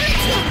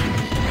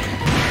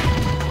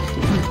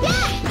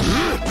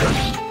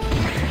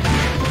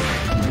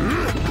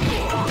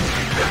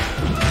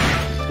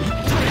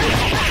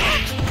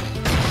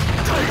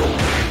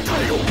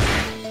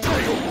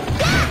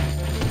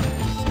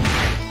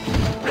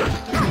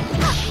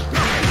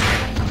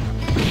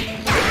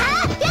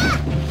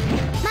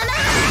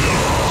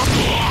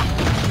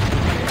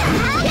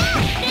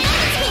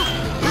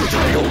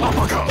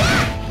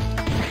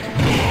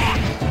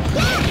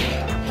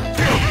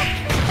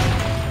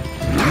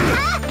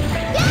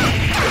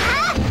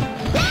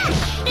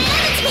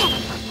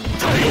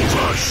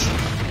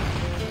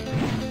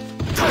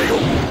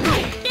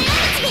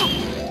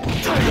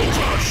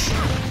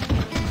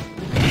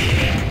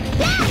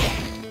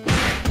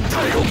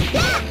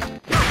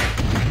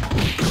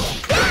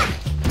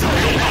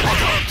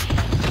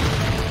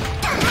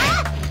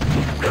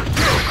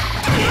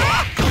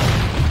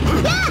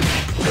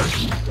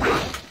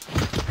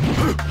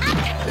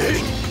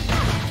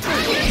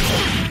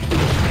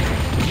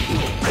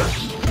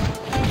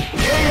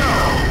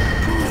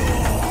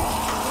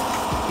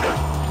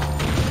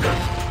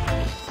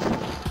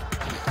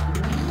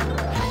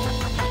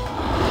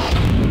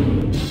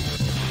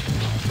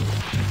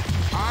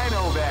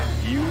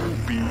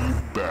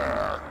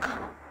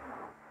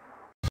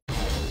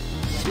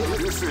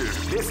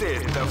 This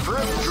is the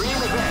first dream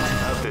event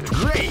of the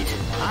great.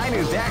 I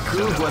knew that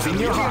groove was in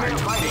your heart.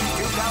 Fighting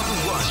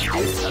 2001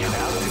 is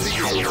about to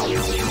begin.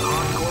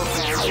 Hardcore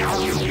fans have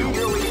been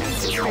eagerly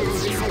anticipating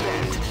this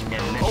event.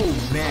 Oh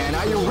man,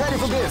 are you ready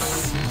for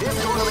this? This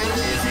tournament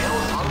is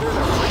held under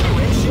the free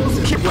ratio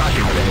system. Keep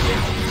rocking, baby.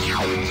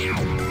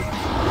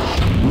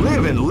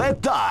 Live and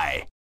let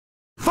die.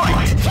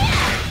 Fight!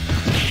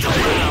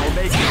 Wow,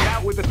 they came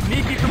out with a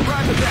sneaky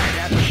surprise attack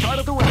at the start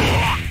of the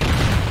round.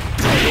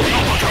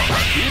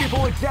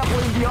 Beautiful example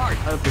in the art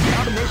of the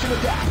combination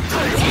attack.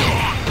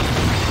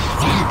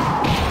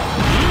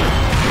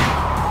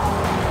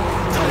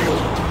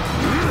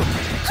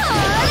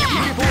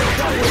 Beautiful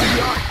example in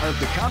the art of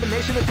the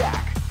combination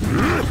attack.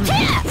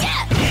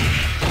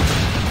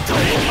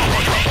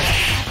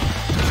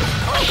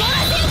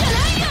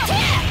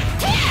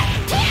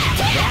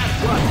 That's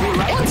what we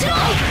like to do.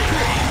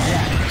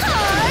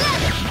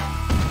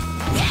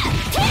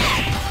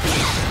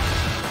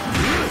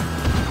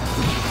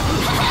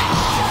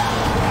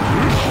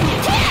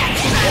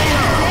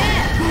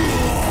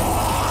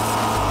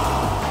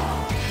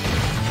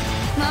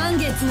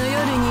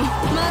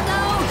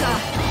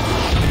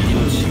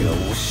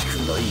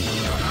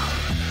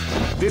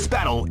 This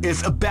battle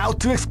is about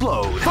to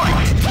explode.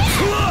 Fight!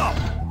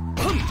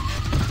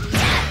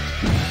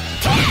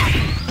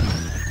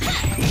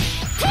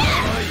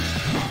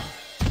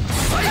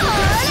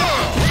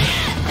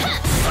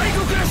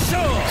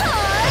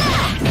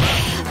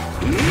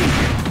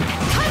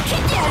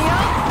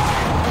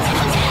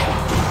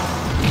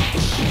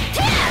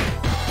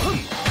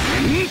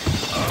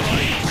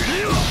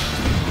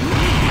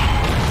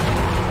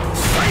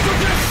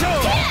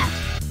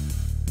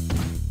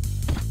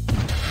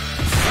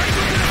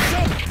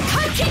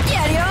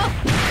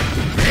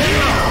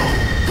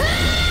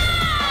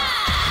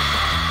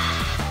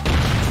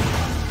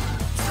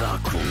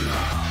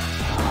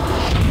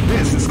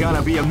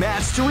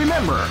 match to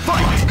remember.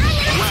 Fight!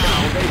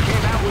 Wow, they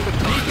came out with a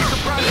sneaky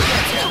surprise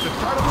attack at the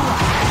start of the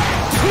round.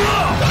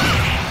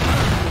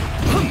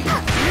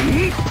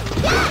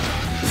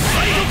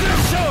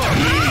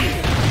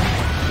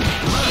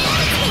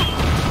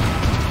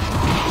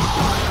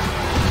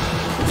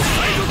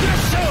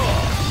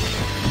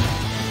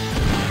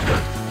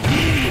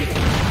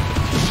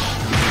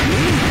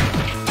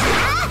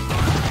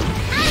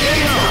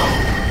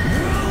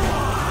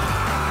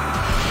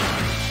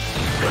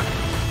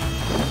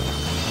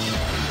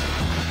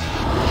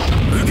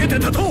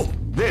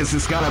 This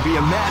is gonna be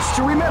a match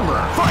to remember.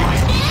 Fight!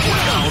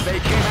 Wow, they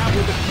came out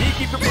with a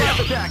sneaky surprise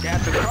attack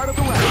at the start of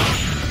the round.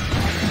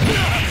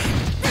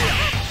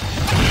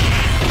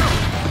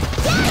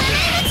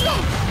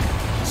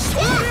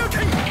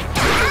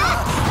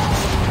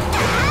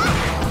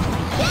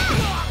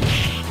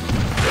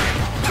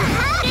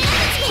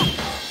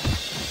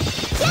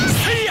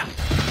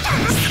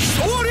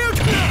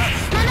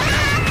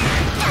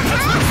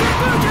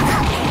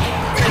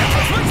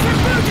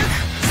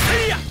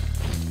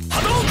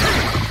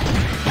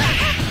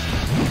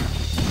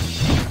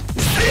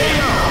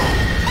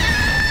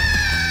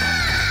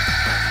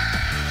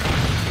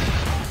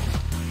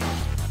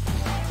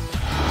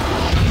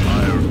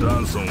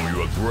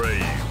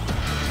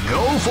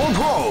 Go for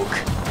broke!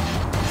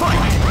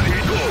 Fight! Ready,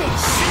 go!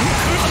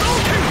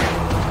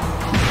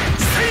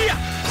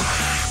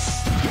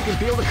 You can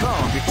feel the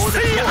calm before the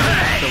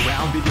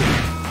round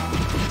begins.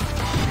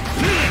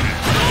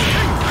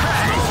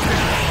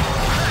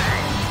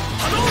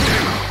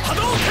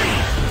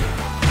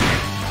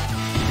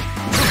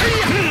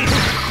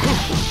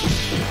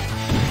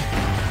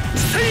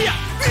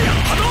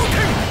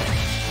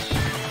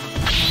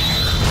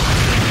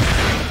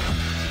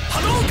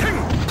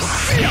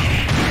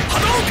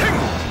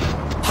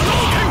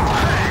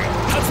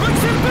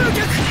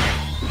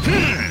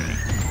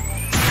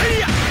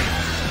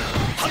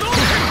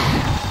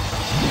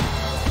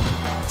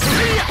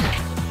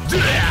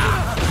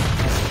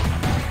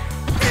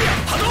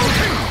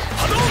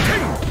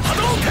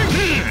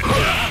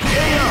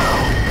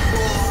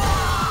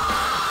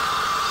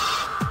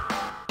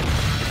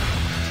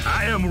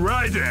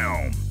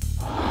 Down.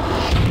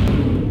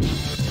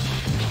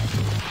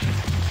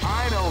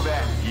 I know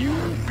that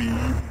you'll be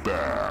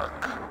back.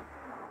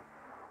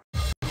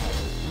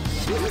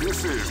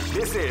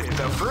 This is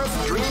the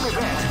first dream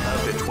event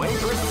of the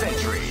 21st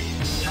century.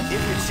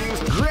 If you choose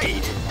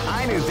great,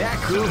 I knew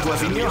that groove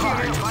was in your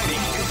heart.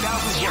 Fighting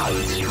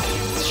 2001.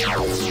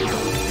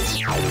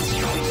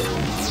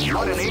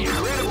 What an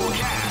incredible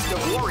cast of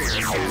warriors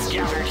has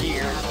gathered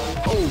here.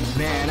 Oh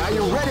man, are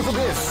you ready for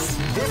this?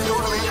 This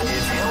tournament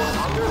is held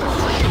under the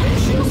free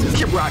ratio system.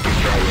 Keep rocking,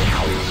 baby.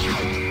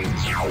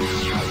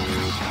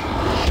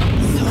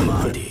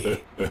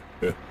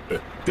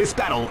 This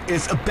battle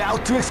is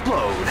about to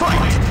explode.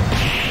 Fight!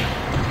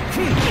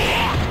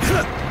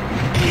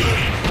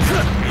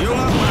 You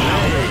are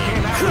playing.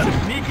 Came out with a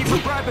sneaky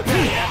surprise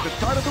attack at the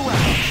start of the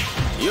round.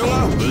 You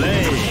are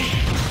playing.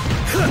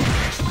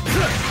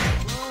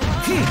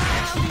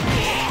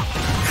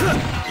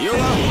 You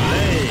are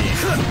playing.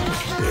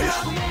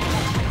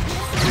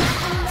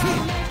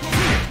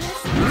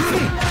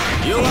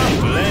 You are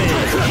playing.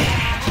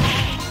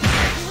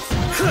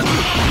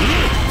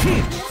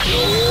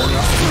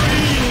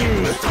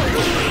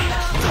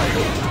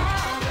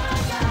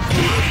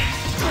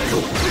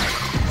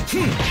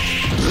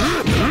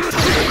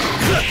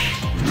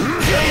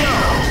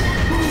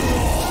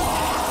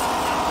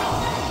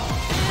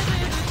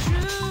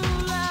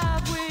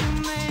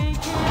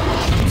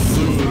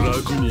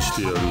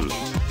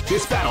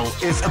 This battle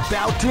is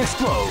about to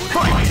explode.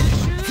 Fight!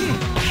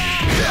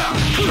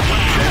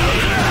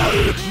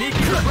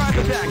 Sneaky surprise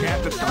attack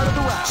at the start of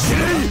the round.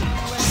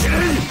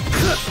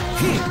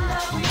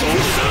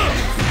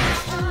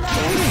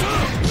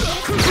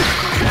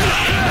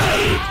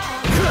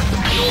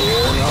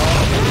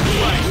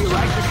 We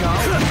like to call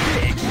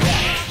big.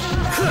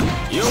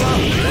 You are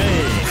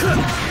playing.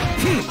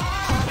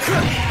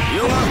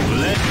 You are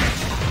playing.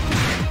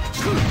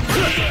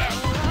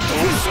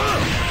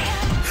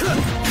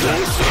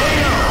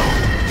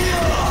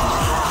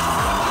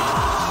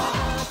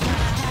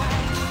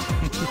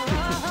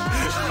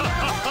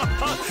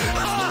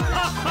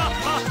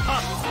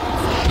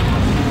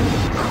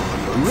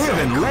 Live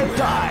and let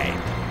die.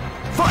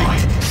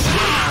 Fight!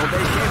 Now they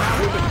came out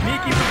with a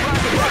sneaky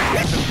surprise attack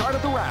at the start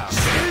of the round.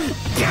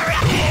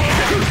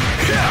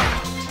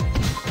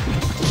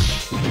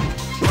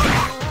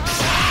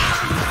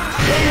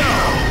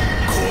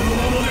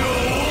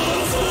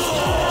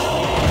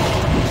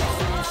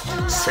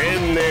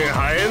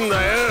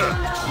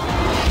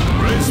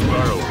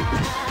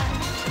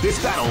 This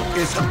battle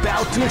is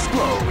about to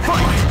explode.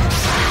 Fight!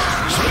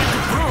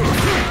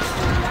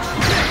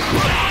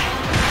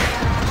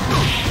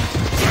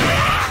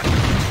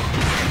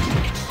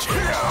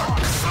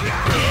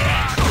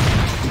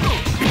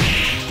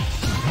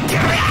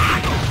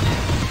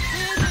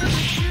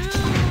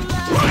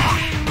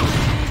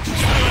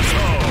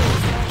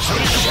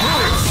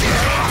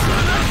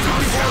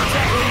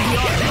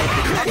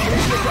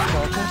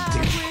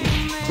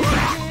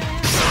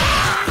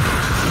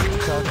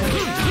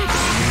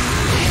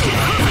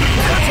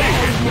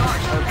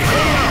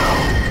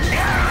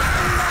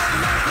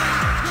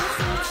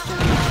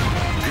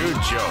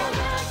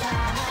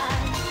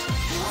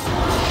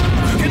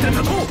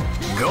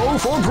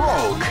 for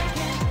broke.